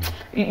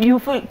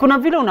 kuna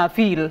vile una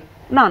feel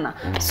nana.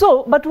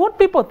 So but what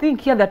people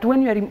think here, that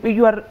when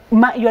you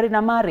are in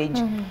a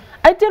marriage,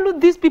 I tell you,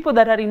 these people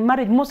that are in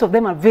marriage, most of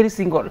them are very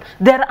single.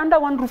 They are under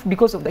one roof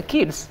because of the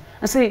kids.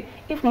 I say,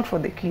 if not for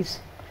the kids,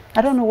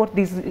 I don't know what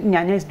this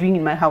nyanya is doing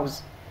in my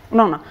house.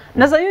 No.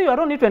 Nasa you are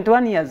only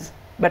 21 years,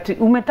 but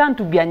umeturn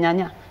to be a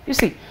nyanya. You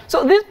see,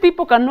 so these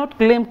people cannot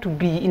claim to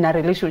be in a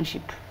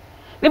relationship.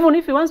 Even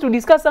if he wants to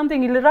discuss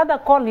something, he'll rather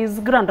call his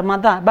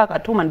grandmother back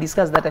at home and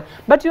discuss that.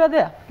 But you are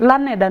there,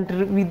 learned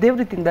and with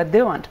everything that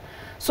they want.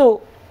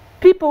 So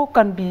people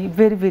can be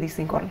very, very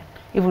single,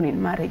 even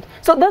in marriage.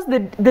 So that's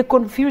the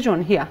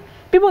confusion here.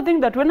 People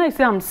think that when I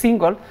say I'm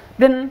single,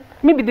 then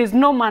maybe there's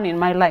no man in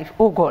my life.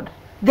 Oh God.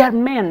 They are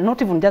men,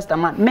 not even just a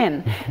man.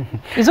 Men.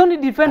 It's only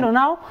depend on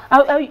how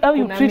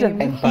you treat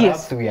them. And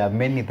perhaps we are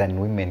many than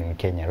women in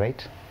Kenya,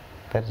 right?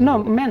 No,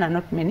 men are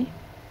not many.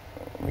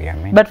 We are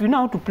many. But we know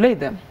how to play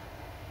them.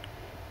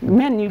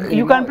 Men,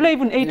 you can play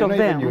even 8 of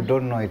them. You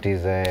don't know it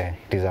is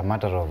a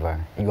matter of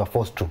you are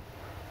forced to.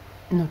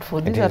 Not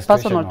for these are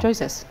personal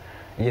choices.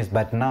 Yes,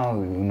 but now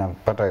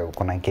unapata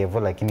kuna Kevo,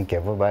 lakini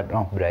Kevo bado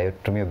no, Brayo,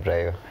 tumie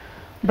Brayo.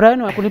 Brayo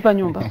ni wa kulipa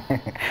nyumba.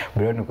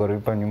 Brayo ni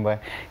kulipa nyumba,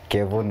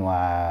 Kevo ni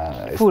wa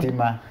food.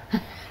 Stima.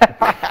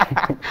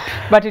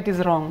 But it is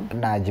wrong.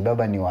 Na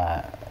Jibaba ni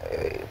wa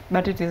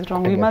but it is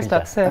wrong. We must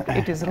accept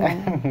it is wrong.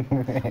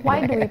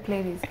 Why do we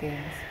play these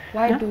games?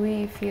 Why do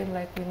we feel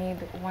like we need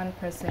one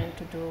person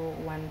to do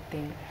one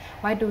thing?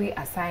 Why do we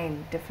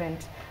assign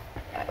different,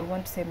 I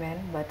want to say men,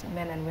 but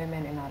men and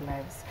women in our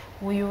lives?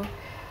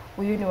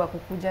 Huyu ni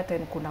wakukuja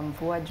ten kuna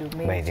mvua juu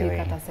mechi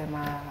katasema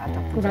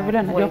atakuja. Kuna vile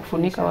anajua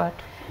kufunika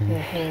watu.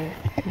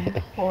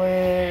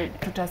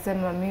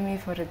 Tutasema mimi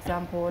for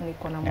example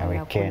niko na mwenye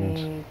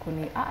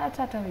kuni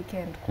hata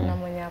weekend kuna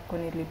mwenye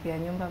kunilipia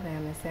nyumba vile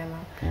amesema,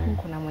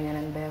 kuna mwenye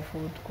ananibaya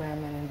food kwa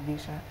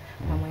amenibisha,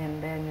 na mwenye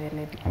ananibaya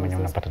nywele mwenye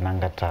unapata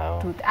nanga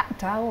tao.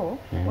 Tao?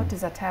 What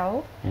is a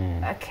tao?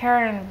 A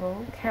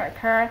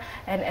care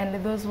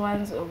and those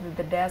ones of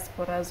the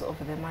diasporas of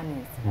the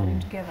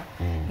monies together.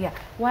 Yeah.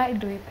 Why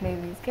do we play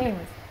these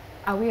games?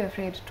 Are we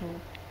afraid to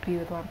be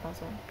with one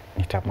person?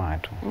 Ni tamaa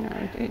tu.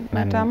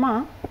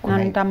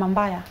 Ni tamaa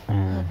mbaya.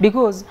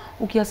 Because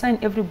ukiassign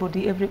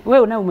everybody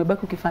wewe naye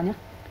umebaki ukifanya.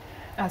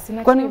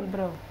 Sina chill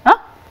bro.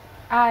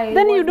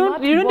 then you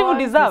don't even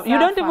deserve. You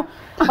don't even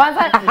I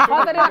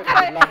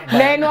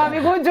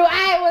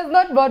was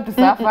not born to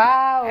suffer.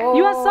 Oh,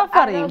 you are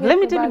suffering. Let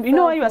me tell you, you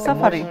know why you are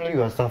suffering?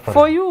 You are suffering.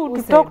 For you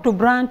to talk to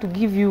Brand to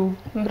give you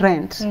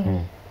rent,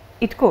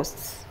 it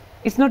costs.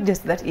 It's not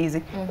just that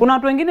easy. Kuna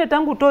watu wengine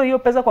tangu utoe hiyo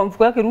pesa kwa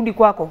mfuko yake rudi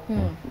kwako.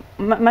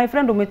 My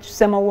friend,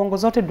 umesema uongo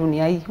zote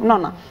dunia hii.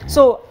 Unaona?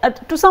 So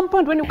to some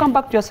point when you come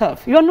back to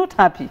yourself, you are not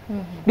happy.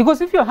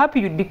 Because if you're happy,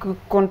 you'd be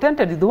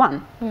contented with the one.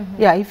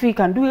 Yeah, if he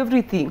can do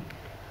everything.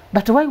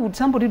 But why would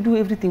somebody do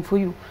everything for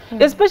you?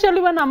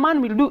 Especially when a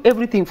man will do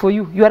everything for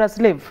you. You are a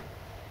slave.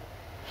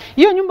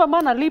 Hiyo nyumba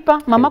maana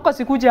lipa, mamako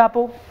asikuje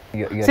hapo.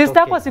 Sister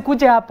yako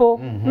asikuje hapo.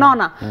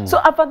 Unaona? So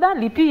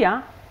afadhali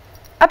pia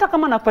hata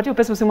kama nakupatia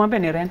pesa usimwambie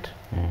ni rent.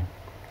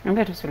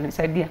 Niambia tu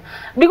usinisaidia.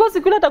 Because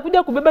siku ile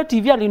atakuja kubeba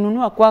TV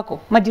alinunua kwako,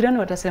 majirani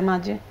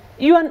watasemaje?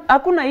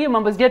 Hakuna hiyo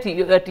mambo ziti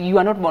you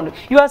are not bonded.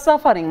 You are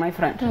suffering, my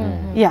friend.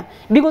 Yeah.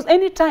 Because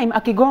anytime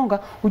akigonga,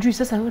 ujui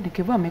sasa wewe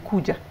nikiwa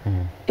amekuja.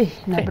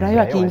 Na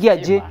Brayo akiingia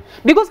je?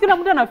 Because kila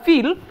mtu ana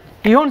feel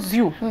he owns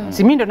you.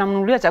 Si mimi ndo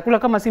namnunulia chakula,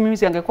 kama si mimi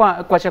singekuwa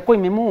kwa chakula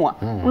imemuua.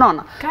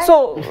 Unaona?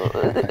 So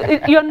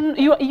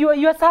you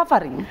are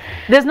suffering.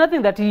 There's nothing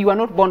that you are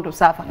not born to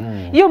suffer.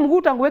 Hiyo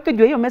mguu tangu weke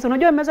juu hiyo meza,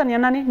 unajua meza ni ya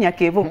nani? Ni ya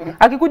Kevo.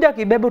 Akikuja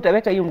akibeba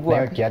utaweka hiyo mguu.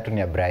 Na kiatu ni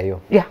ya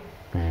Brayo. Yeah.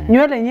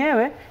 Nywele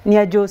yenyewe ni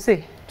ya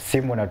Jose.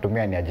 Simu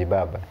natumia ni ya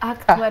Jibaba.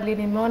 Actually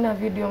nimeona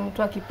video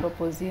mtu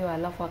akiproposiwa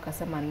alafu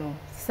akasema no.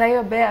 Sasa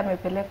hiyo bea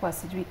amepelekwa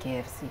sijui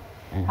KFC.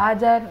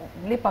 Haja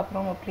lipa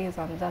promo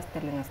please, I'm just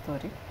telling a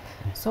story.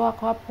 So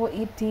ako hapo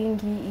eating,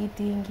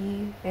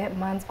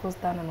 man's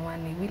goes down on one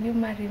knee. Will you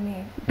marry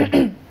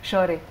me?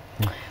 Shore.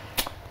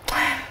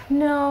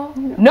 No.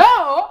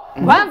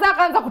 Kwanza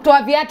akaanza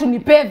kutoa viatu,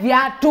 nipe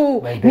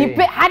viatu.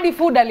 Nipe hadi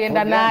food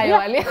alienda nayo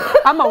wale.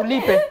 Ama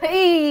ulipe.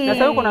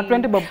 Sasa uko na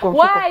 20 bob kwa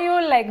mfuko. Why you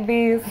like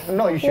this?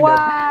 No, you should.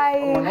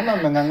 Mwanaume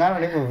amengangana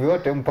na hivyo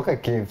vyote mpaka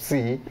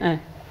KFC.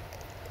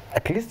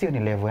 At least hiyo ni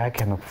level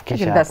yake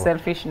amekufikisha hapo. That's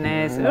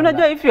selfishness.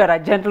 Unajua if you are a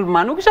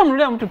gentleman,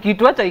 ukishamnunulia mtu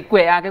kitu acha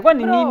ikwe yake.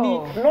 Kwani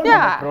nini?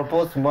 Yeah.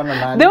 Propose mbona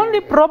nani? The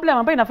only problem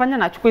ambayo inafanya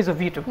na achukue hizo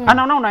vitu.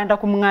 Anaona unaenda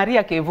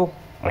kumngaria Kevo.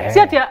 Si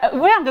ati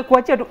wewe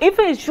angekuachia tu. If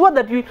he is sure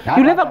that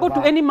you never go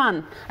to any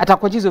man,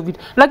 atakuachia hizo vitu.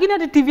 Lakini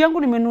hadi TV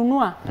yangu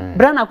nimenunua.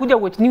 Brian akuja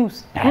watch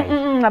news.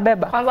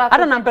 Nabeba.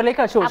 Hata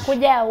nampeleka shows.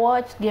 Akuja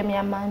watch game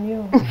ya Man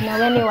U na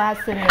wewe ni wa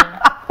Arsenal.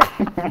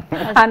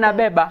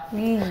 Anabeba.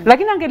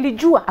 Lakini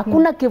angelijua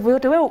hakuna Kevo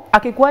yote, wewe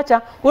akikuacha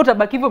wewe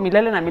utabaki hivyo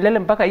milele na milele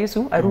mpaka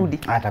Yesu arudi.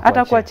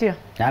 Atakuachia.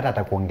 Na hata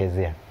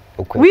atakuongezea.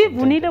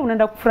 Wivu ni ile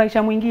unaenda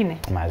kufurahisha mwingine.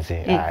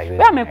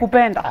 Wewe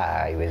amekupenda.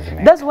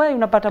 That's why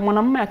unapata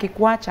mwanamume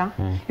akikuacha,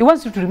 he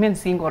wants you to remain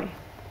single.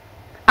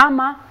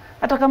 Ama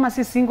hata kama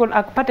si single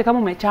akupate kama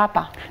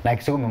umechapa. Na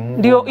kisha umemungu.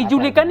 Ndio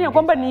ijulikane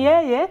kwamba ni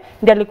yeye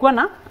ndiye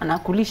alikuwa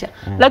anakulisha.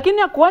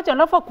 Lakini akuacha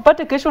alafu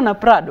akupate kesho na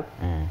Prado.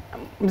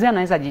 Mzee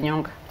anaweza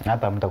jinyonga.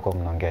 Hata mtakuwa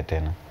mnaongea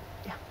tena.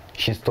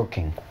 She's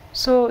talking.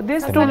 So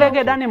these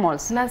two-legged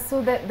animals. Na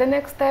so the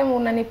next time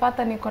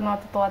unanipata niko na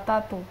watoto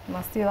watatu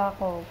na still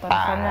hapo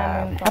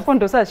utanifanya nini? Hapo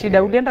ndo sasa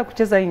shida, ulienda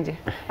kucheza nje.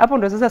 Hapo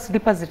ndo sasa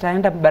slippers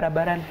zitaenda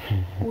barabarani.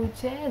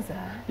 Ucheza.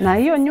 Na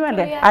hiyo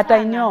nywele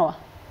atainyoa.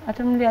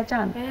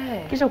 Atamliachana.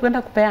 Kisha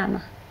ukaenda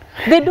kupeana.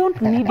 They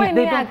don't need it.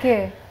 They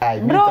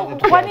don't. Bro,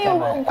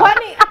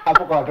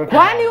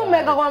 kwani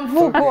umeka kwa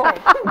mfuko?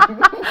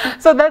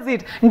 So that's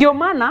it. Ndio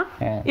maana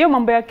hiyo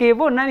mambo ya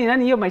Kevo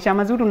nani hiyo maisha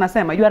mazuri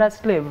unasema you are a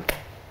slave.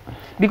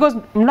 Because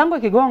mlango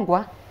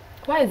ikigongwa.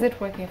 Why is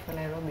it working for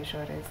Nairobi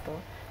Shores though?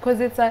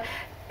 Because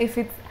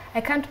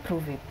I can't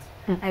prove it.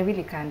 I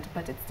really can't,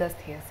 but it's just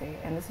hearsay,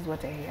 and this is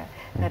what I hear,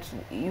 that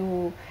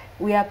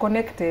we are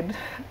connected,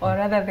 or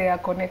rather they are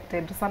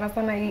connected.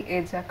 Sana hii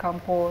age ya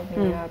kampo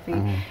ni wapi.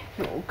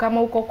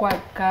 Kama uko kwa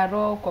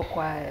Karo, uko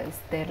kwa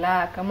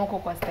Stella, kama uko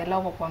kwa Stella,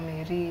 uko kwa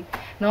Mary,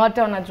 na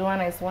wote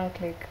wanajuana is one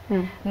click.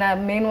 Na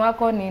main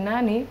wako ni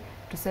nani?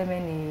 Tuseme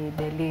ni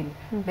Berlin.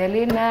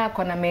 Berlin na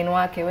kona main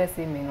wake, we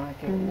si main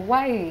wake.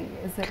 Why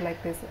is it like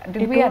this?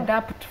 Did we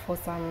adapt for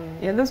some?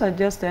 Yeah, those are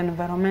just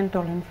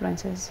environmental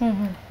influences.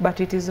 But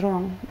it is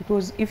wrong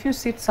because if you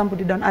sit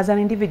somebody down as an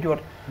individual,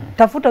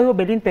 tafuta huyo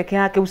Berlin peke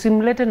yake,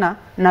 usimlete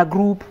na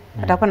group.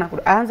 Atakuwa na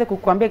aanze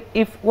kukuambia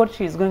if what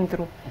she is going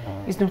through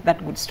is not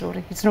that good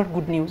story. It's not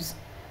good news.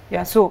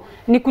 Yeah, so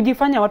ni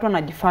kujifanya watu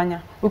wanajifanya.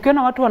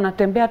 Ukiona watu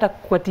wanatembea hata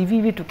kwa TV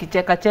hivi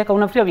tukicheka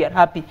unafikiria we are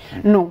happy.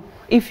 No.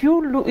 If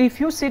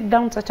you sit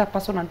down such a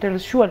person and tell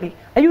surely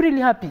are you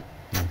really happy?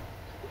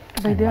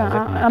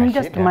 I'm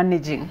just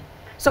managing.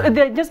 So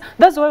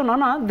that's why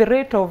unaona the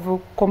rate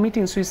of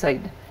committing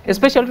suicide,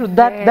 especially to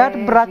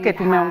that bracket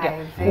umeongea.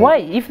 Why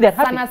if they're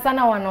happy?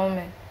 Sana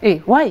wanaume.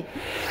 Why?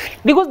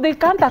 Because they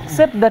can't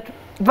accept that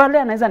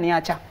Vale anaweza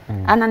niacha.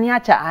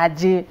 Ananiacha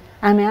aje?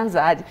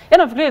 Ameanza aje?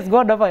 Nafikiri is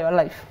God over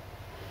your life.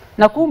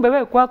 Na kumbe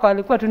wewe kwako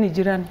alikuwa tu ni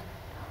jirani.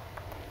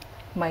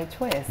 My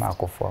choice.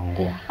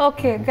 Makofuangu.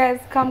 Okay, guys,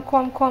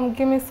 come,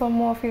 give me some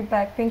more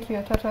feedback. Thank you.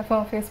 At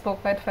Y254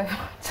 Facebook, Y254.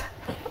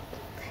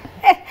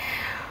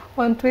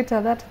 on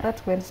Twitter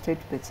that went straight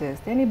to the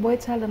chest. Any boy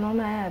child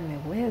anaona yeye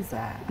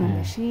ameweza,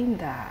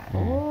 ameshinda.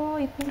 Oh,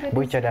 you think it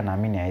Boy child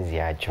anaamini haizi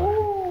achwa.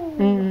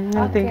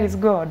 I think it's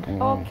God.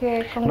 Okay,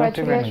 Not even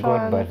congratulations.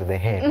 God, but the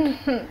head.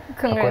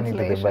 According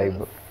to the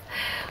Bible.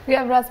 We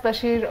have Ras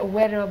Bashir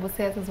Wero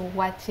Buses is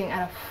watching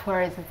and of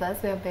course with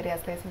us. We have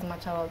various places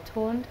much well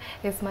tuned.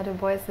 It's Mother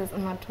Voices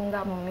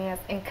Matunga Mumias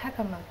in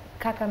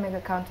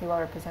Kakamega County well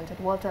represented.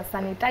 Walter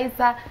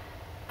Sanitizer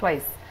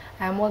twice.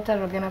 I am Walter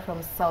Rogena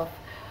from South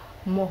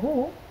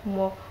Mohu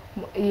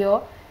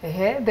Yo.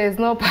 There's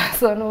no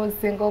person who is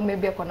single,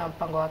 maybe akona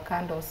mpango wa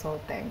kando, so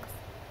thanks.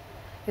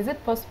 Is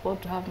it possible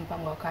to have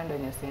mpango wa kando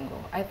when you're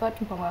single? I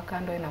thought mpango wa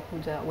kando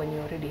inakuja when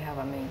you already have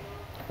a main.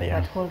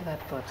 Yeah. But hold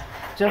that thought.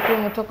 Geoffrey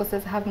Motoko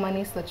says, have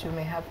money so that you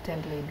may have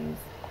 10 ladies.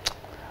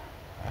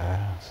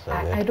 So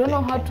I don't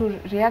know how to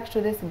react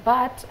to this,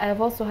 but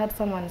I've also had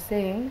someone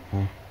saying,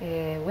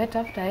 wait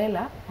after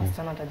hela,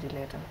 wasichana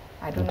watajileta.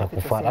 I don't know if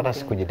it's the same hata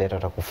thing. sikujileta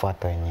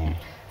utakufuata wenyewe.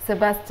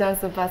 Sebastian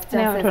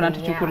Watu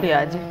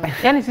wanatuchukuliaje?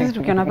 Yani sisi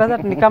tukiona pesa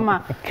ni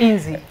kama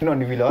inzi. No,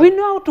 ni vile We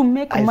know how to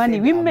make money.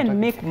 said Women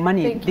make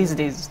money Thank these you.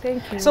 days.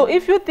 Thank you. So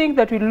if you think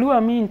that will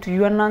lure me into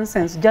your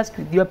nonsense just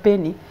with your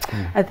penny,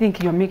 I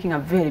think you're making a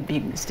very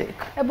big mistake.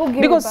 Ebu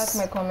give Because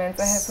me back my comments.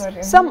 I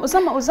have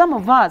sorry. Some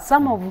of us,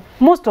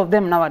 most of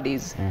them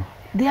nowadays,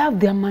 they have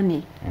their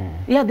money.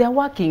 Yeah, they're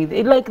working.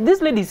 Like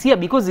this lady is here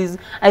because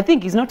I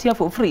think he's not here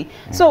for free.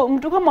 So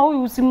mtu kama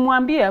huyu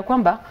usimwambie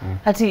kwamba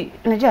ati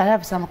unajua I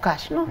have some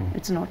cash. No,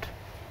 it's not.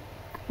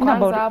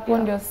 Kwanza hapo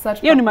ndio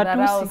sasa Hiyo ni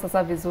tutadharau matusi.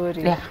 sasa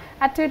vizuri. Yeah.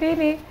 Ati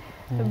nini?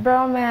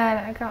 Bro man,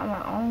 I got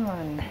my own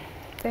money.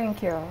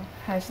 Thank you.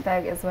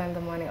 Hashtag is when the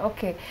money.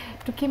 Okay.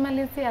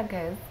 Tukimalizia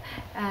guys,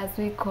 as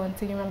we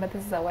continue, remember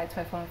this is a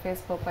Y254 on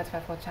Facebook,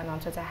 Y254 channel on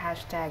Twitter.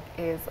 Hashtag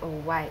is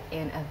Y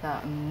in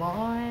the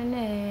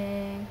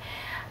morning.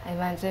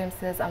 Ivan James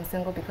says, I'm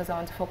single because I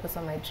want to focus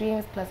on my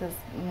dreams, plus it's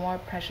more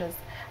precious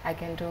I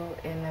can do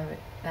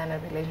than a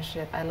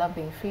relationship. I love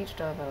being free to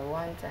do whatever I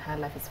want.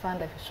 Life is fun,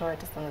 life is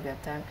short, as long as you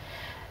have time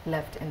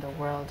left in the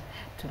world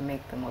to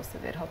make the most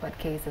of it. Hope at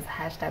K says,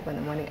 hashtag when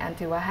the morning.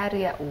 Auntie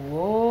Waharia,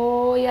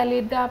 whoa,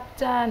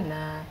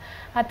 yalidaptana,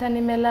 hata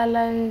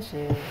nimelala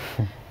nje.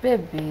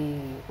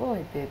 Baby, oh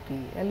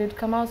baby. Eliud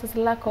Kamau says,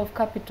 lack of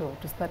capital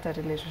to start a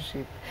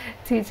relationship.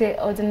 TJ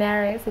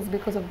Ordinary says,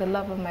 because of the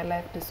love of my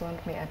life disowned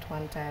me at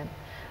one time.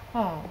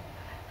 Oh,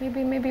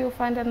 maybe you'll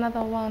find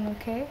another one,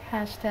 okay?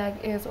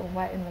 Hashtag is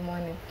Y in the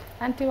morning.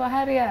 Auntie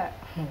Waharia,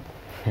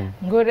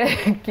 good.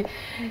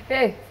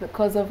 Hey,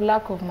 because of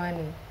lack of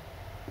money.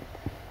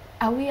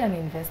 Are we an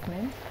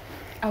investment?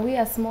 Are we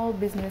a small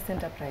business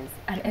enterprise,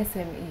 an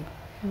SME?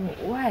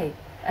 Why?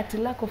 At the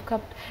lack of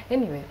capital.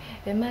 Anyway,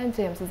 a man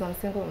James says, I'm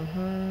single.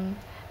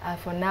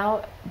 For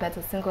now,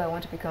 better single. I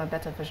want to become a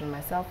better version of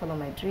myself, follow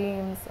my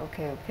dreams.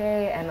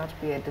 Okay, and not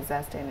be a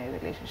disaster in a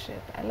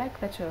relationship. I like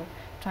that you're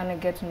trying to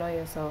get to know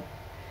yourself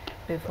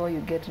before you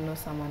get to know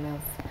someone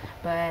else.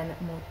 But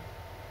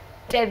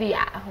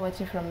Tevia,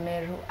 watching from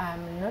Meru,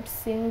 I'm not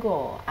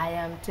single. I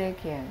am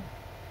taken.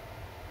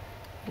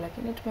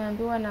 Lakini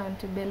tumeambiwa na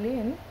Auntie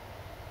Berlin,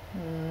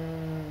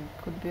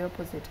 could be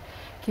opposite.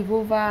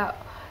 Kivuva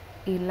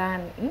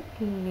Iliani,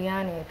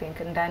 I think,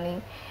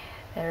 ndani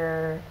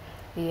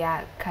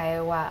ya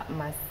Kaewa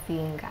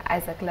Masinga.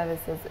 Isaac Love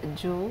says,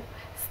 Juu,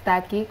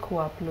 staki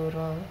kuwa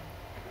plural.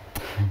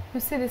 You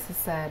see, this is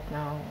sad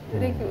now.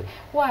 Like,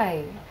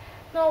 why?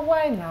 No,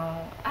 why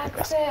now?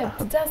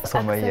 Accept. Just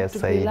accept to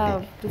be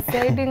loved.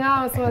 Deciding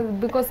out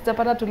because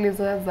tapata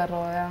tulizoea za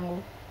roho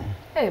yangu.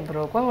 Hey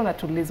bro, kwa nini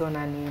unatulizwa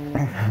na nini?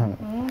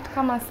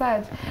 Kama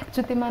sad.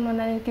 Chutimano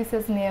na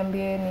kisses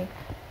niambieni.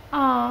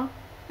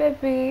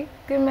 Baby,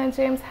 Goodman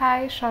James,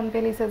 hi. Sean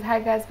Bailey says, hi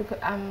guys,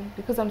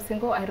 because I'm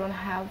single, I don't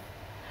have,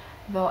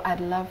 though I'd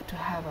love to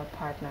have a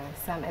partner.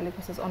 Sam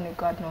Eliko says, only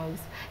God knows.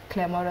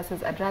 Claire Mora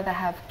says, I'd rather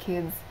have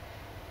kids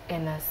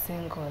in a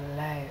single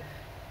life.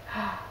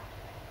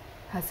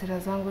 Hasira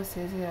zangu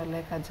sizi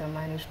yoleka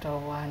jamani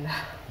tutaoana.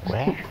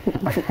 Where?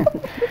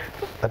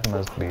 That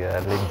must be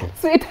a legend.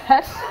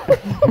 Sweetheart,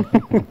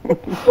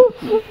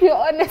 your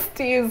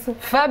honesty is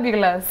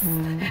fabulous.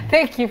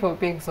 Thank you for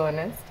being so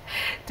honest.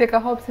 Take a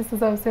hope,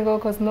 sisters, I'm single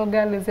because no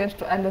girl is yet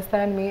to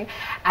understand me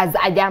as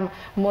I am.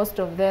 Most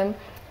of them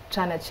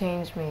trying to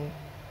change me.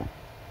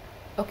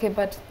 Okay,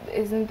 but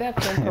isn't there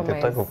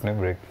compromise?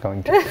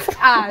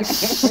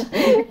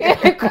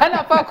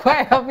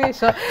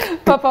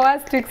 Papa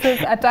was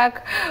says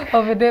attack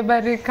of the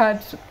neighboring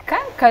countries.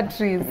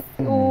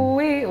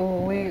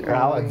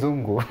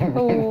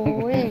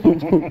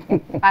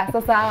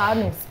 Sasa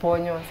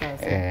amesponyo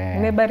sasa.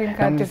 Neighboring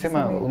countries.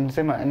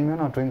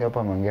 Nimeona watu wengi hapa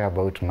wameongea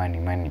about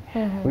money.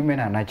 Women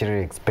are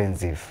naturally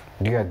expensive.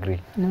 Do you agree?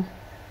 No.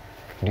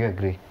 Do you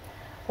agree?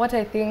 What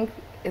I think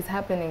is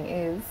happening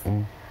is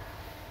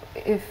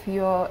if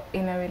you're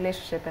in a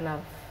relationship, and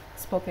I've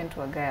spoken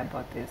to a guy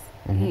about this,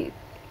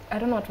 I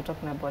don't know what we're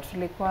talking about.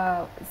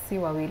 Tulikuwa si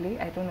wawili,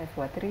 I don't know if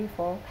we're 3,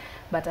 4,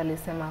 but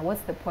alisema,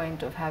 what's the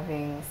point of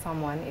having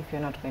someone if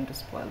you're not going to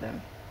spoil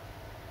them?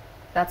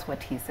 That's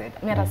what he said.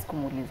 Mi hata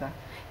sikumuuliza.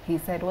 He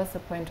said, what's the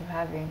point of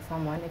having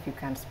someone if you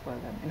can't spoil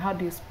them? And how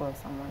do you spoil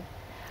someone?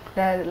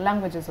 The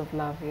languages of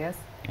love, yes?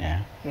 Yeah.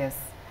 Yes.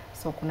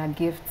 So kuna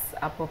gifts,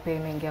 hapo pia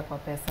inaingia kwa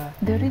pesa.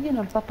 The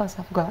original purpose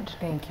of God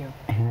Thank you.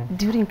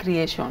 during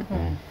creation,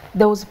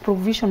 there was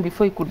provision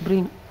before he could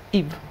bring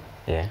Eve.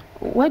 Yeah.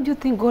 Why do you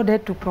think God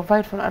had to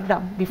provide for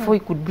Adam before he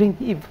could bring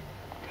Eve?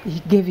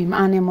 He gave him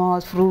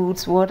animals,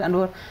 fruits, what and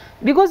what.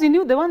 Because he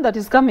knew the one that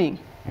is coming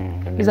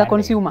is a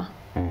consumer.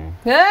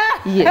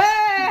 Yes.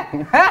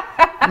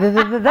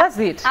 That's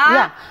it.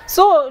 Yeah.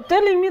 So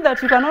telling me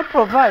that you cannot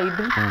provide,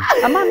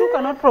 a man who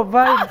cannot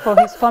provide for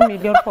his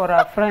family or for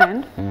a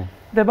friend,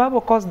 the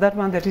Bible calls that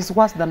one that is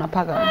worse than a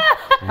pagan.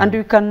 And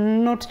you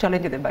cannot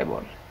challenge the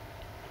Bible.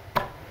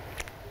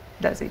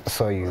 That's it.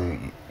 So you,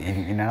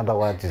 in other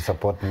words, you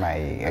support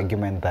my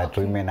argument that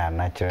women are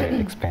naturally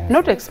expensive.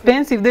 Not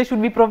expensive, they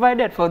should be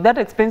provided for. That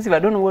expensive, I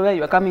don't know where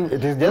you are coming from.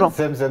 It is just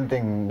same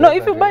thing. No,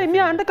 if you buy me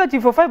a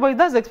handkerchief for $5,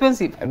 that's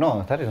expensive.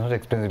 No, that is not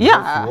expensive.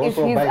 Yeah. You If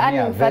also he's buy me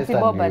a earning vest 30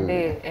 bob a and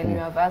day and you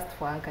have asked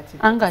for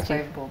handkerchief,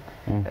 Handkerchief. $5 bob,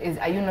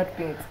 are you not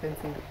being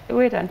expensive?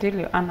 Wait until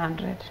you earn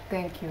 100.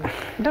 Thank you.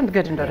 Don't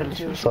get into a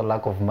relationship. So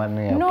lack of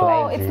money No,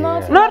 applies it's here.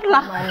 not Not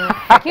lack of money.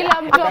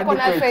 Kila mtu ako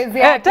na size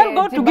yake. Tell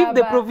God to give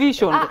the jibaba.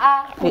 provision.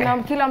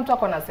 Kila mtu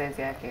ako na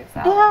size yake. Yeah.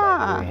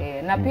 Sawa.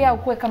 Na pia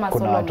ukuwe kama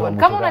Kuna watu wa Solomon.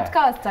 Kama mutura.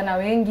 unataka wasichana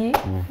wengi,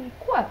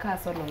 kuwa kaa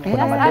Solomon. Kuna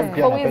Just mademu ask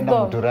pia for wanapenda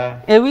wisdom.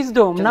 mutura.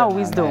 Wisdom, now Cheza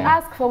wisdom. na-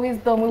 Ask for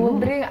wisdom. We will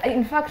bring,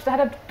 in fact,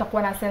 hata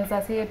tutakuwa na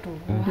census yetu.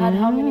 We had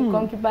how many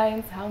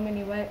concubines, how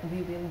many wives, we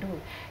will do.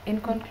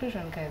 In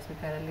conclusion, guys, we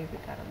gotta leave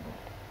it at a book.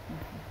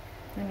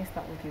 Let me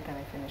start with you, then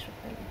I finish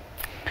with you.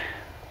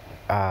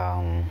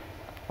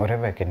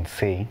 Whatever I can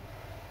say,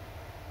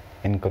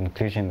 in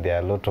conclusion, there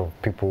are a lot of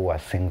people who are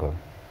single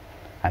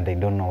and they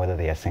don't know whether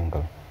they are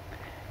single.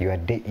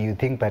 You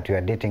think that you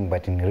are dating,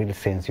 but in real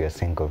sense you are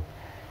single.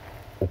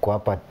 Uko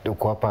hapa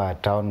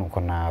town, uko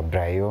na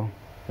Brayo.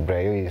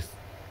 Brayo is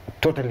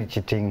totally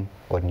cheating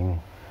on you.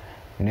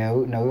 Na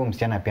huyo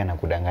msichana pia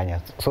anakudanganya.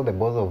 So the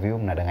both of you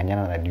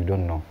mnadanganyana that you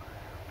don't know.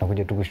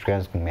 Nakuja tu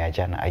kushtukia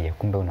kumeachana, aya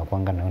kumbe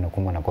unakuanga na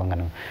kumbe unakuanga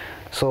na.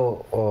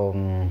 So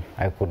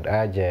I could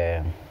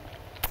urge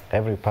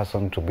every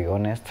person to be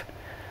honest.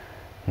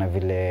 Na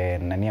vile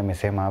nani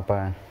amesema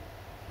hapa,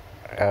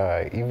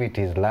 if it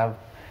is love,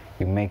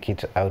 you make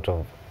it out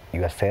of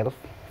yourself.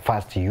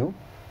 First you,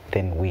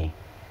 then we.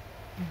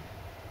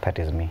 That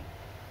is me.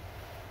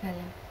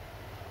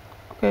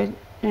 Okay,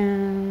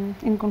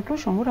 in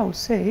conclusion, what I would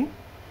say,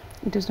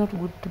 it is not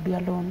good to be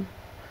alone.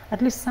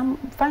 At least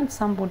find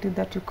somebody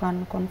that you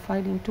can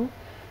confide into,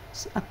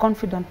 a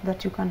confidant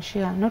that you can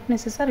share, not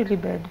necessarily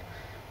bed.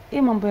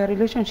 Hii mambo ya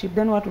relationship,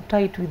 then what to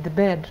tie it with the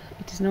bed,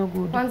 it is no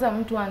good. Kwanza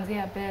mtu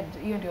anzia bed,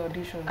 hiyo ndio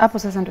audition. Hapo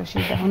sasa ndio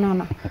shida,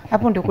 unaona?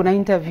 Hapo ndio kuna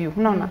interview,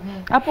 unaona?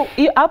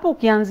 Hapo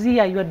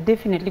ukianzia, you are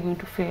definitely going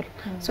to fail.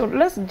 So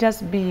let's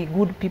just be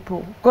good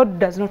people. God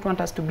does not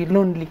want us to be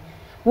lonely.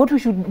 What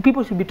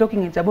people should be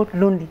talking is about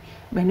lonely.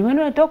 When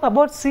we talk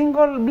about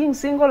being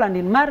single and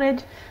in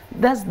marriage,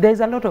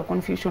 there's a lot of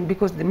confusion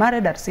because the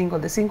married are single,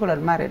 the single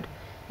are married.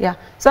 Yeah,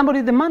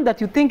 the man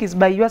that you think is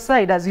by your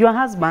side as your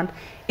husband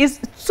is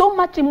so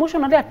much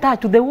emotionally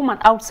attached to the woman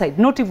outside,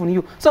 not even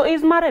you. So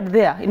he's married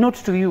there, not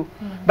to you.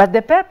 But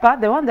the paper,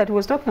 the one that he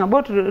was talking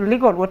about,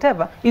 legal,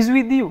 whatever, is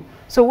with you.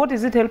 So what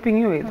is it helping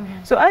you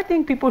with? So I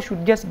think people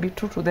should just be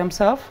true to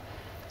themselves,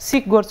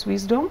 seek God's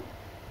wisdom,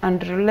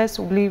 and let's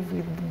live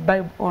with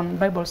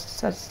Bible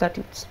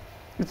statutes.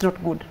 It's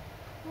not good.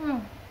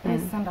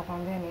 Yes, Sanda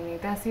kwambia nini,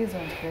 there are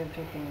seasons for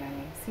everything,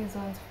 nani.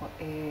 Seasons for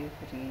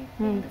everything.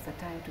 There's a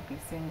time to be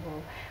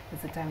single,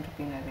 there's a time to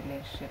be in a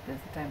relationship, there's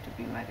a time to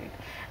be married.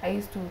 I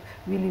used to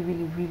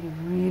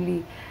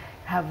really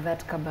have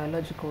that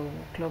biological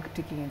clock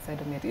ticking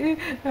inside of me.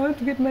 I want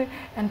to get married.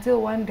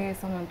 Until one day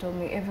someone told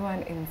me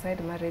everyone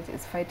inside marriage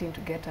is fighting to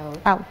get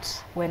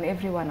out. When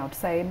everyone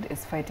outside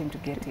is fighting to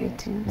get in.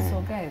 So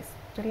guys,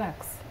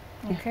 relax.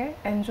 Okay,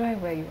 enjoy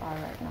where you are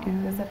right now.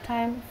 There's a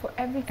time for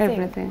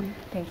everything.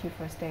 Thank you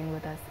for staying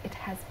with us. It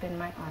has been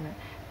my honor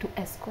to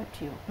escort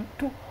you,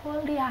 to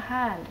hold your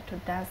hand, to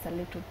dance a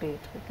little bit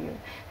with you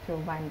through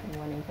One in the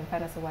Morning. You can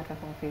find us on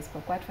Y254 on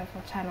Facebook,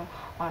 Y254 channel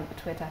on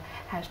Twitter.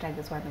 Hashtag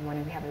is One in the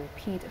Morning. We have a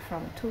repeat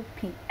from 2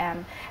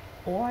 p.m.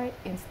 Or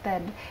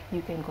instead,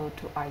 you can go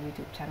to our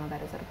YouTube channel.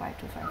 That is at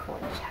Y254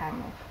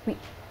 channel. We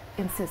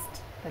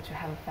insist that you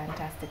have a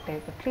fantastic day,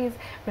 but please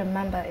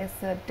remember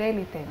it's a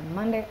daily thing,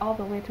 Monday all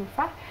the way to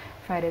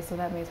Friday, so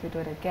that means we do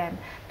it again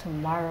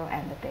tomorrow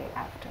and the day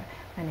after.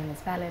 My name is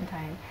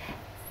Valentine.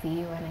 See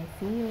you when I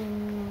see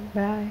you.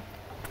 Bye.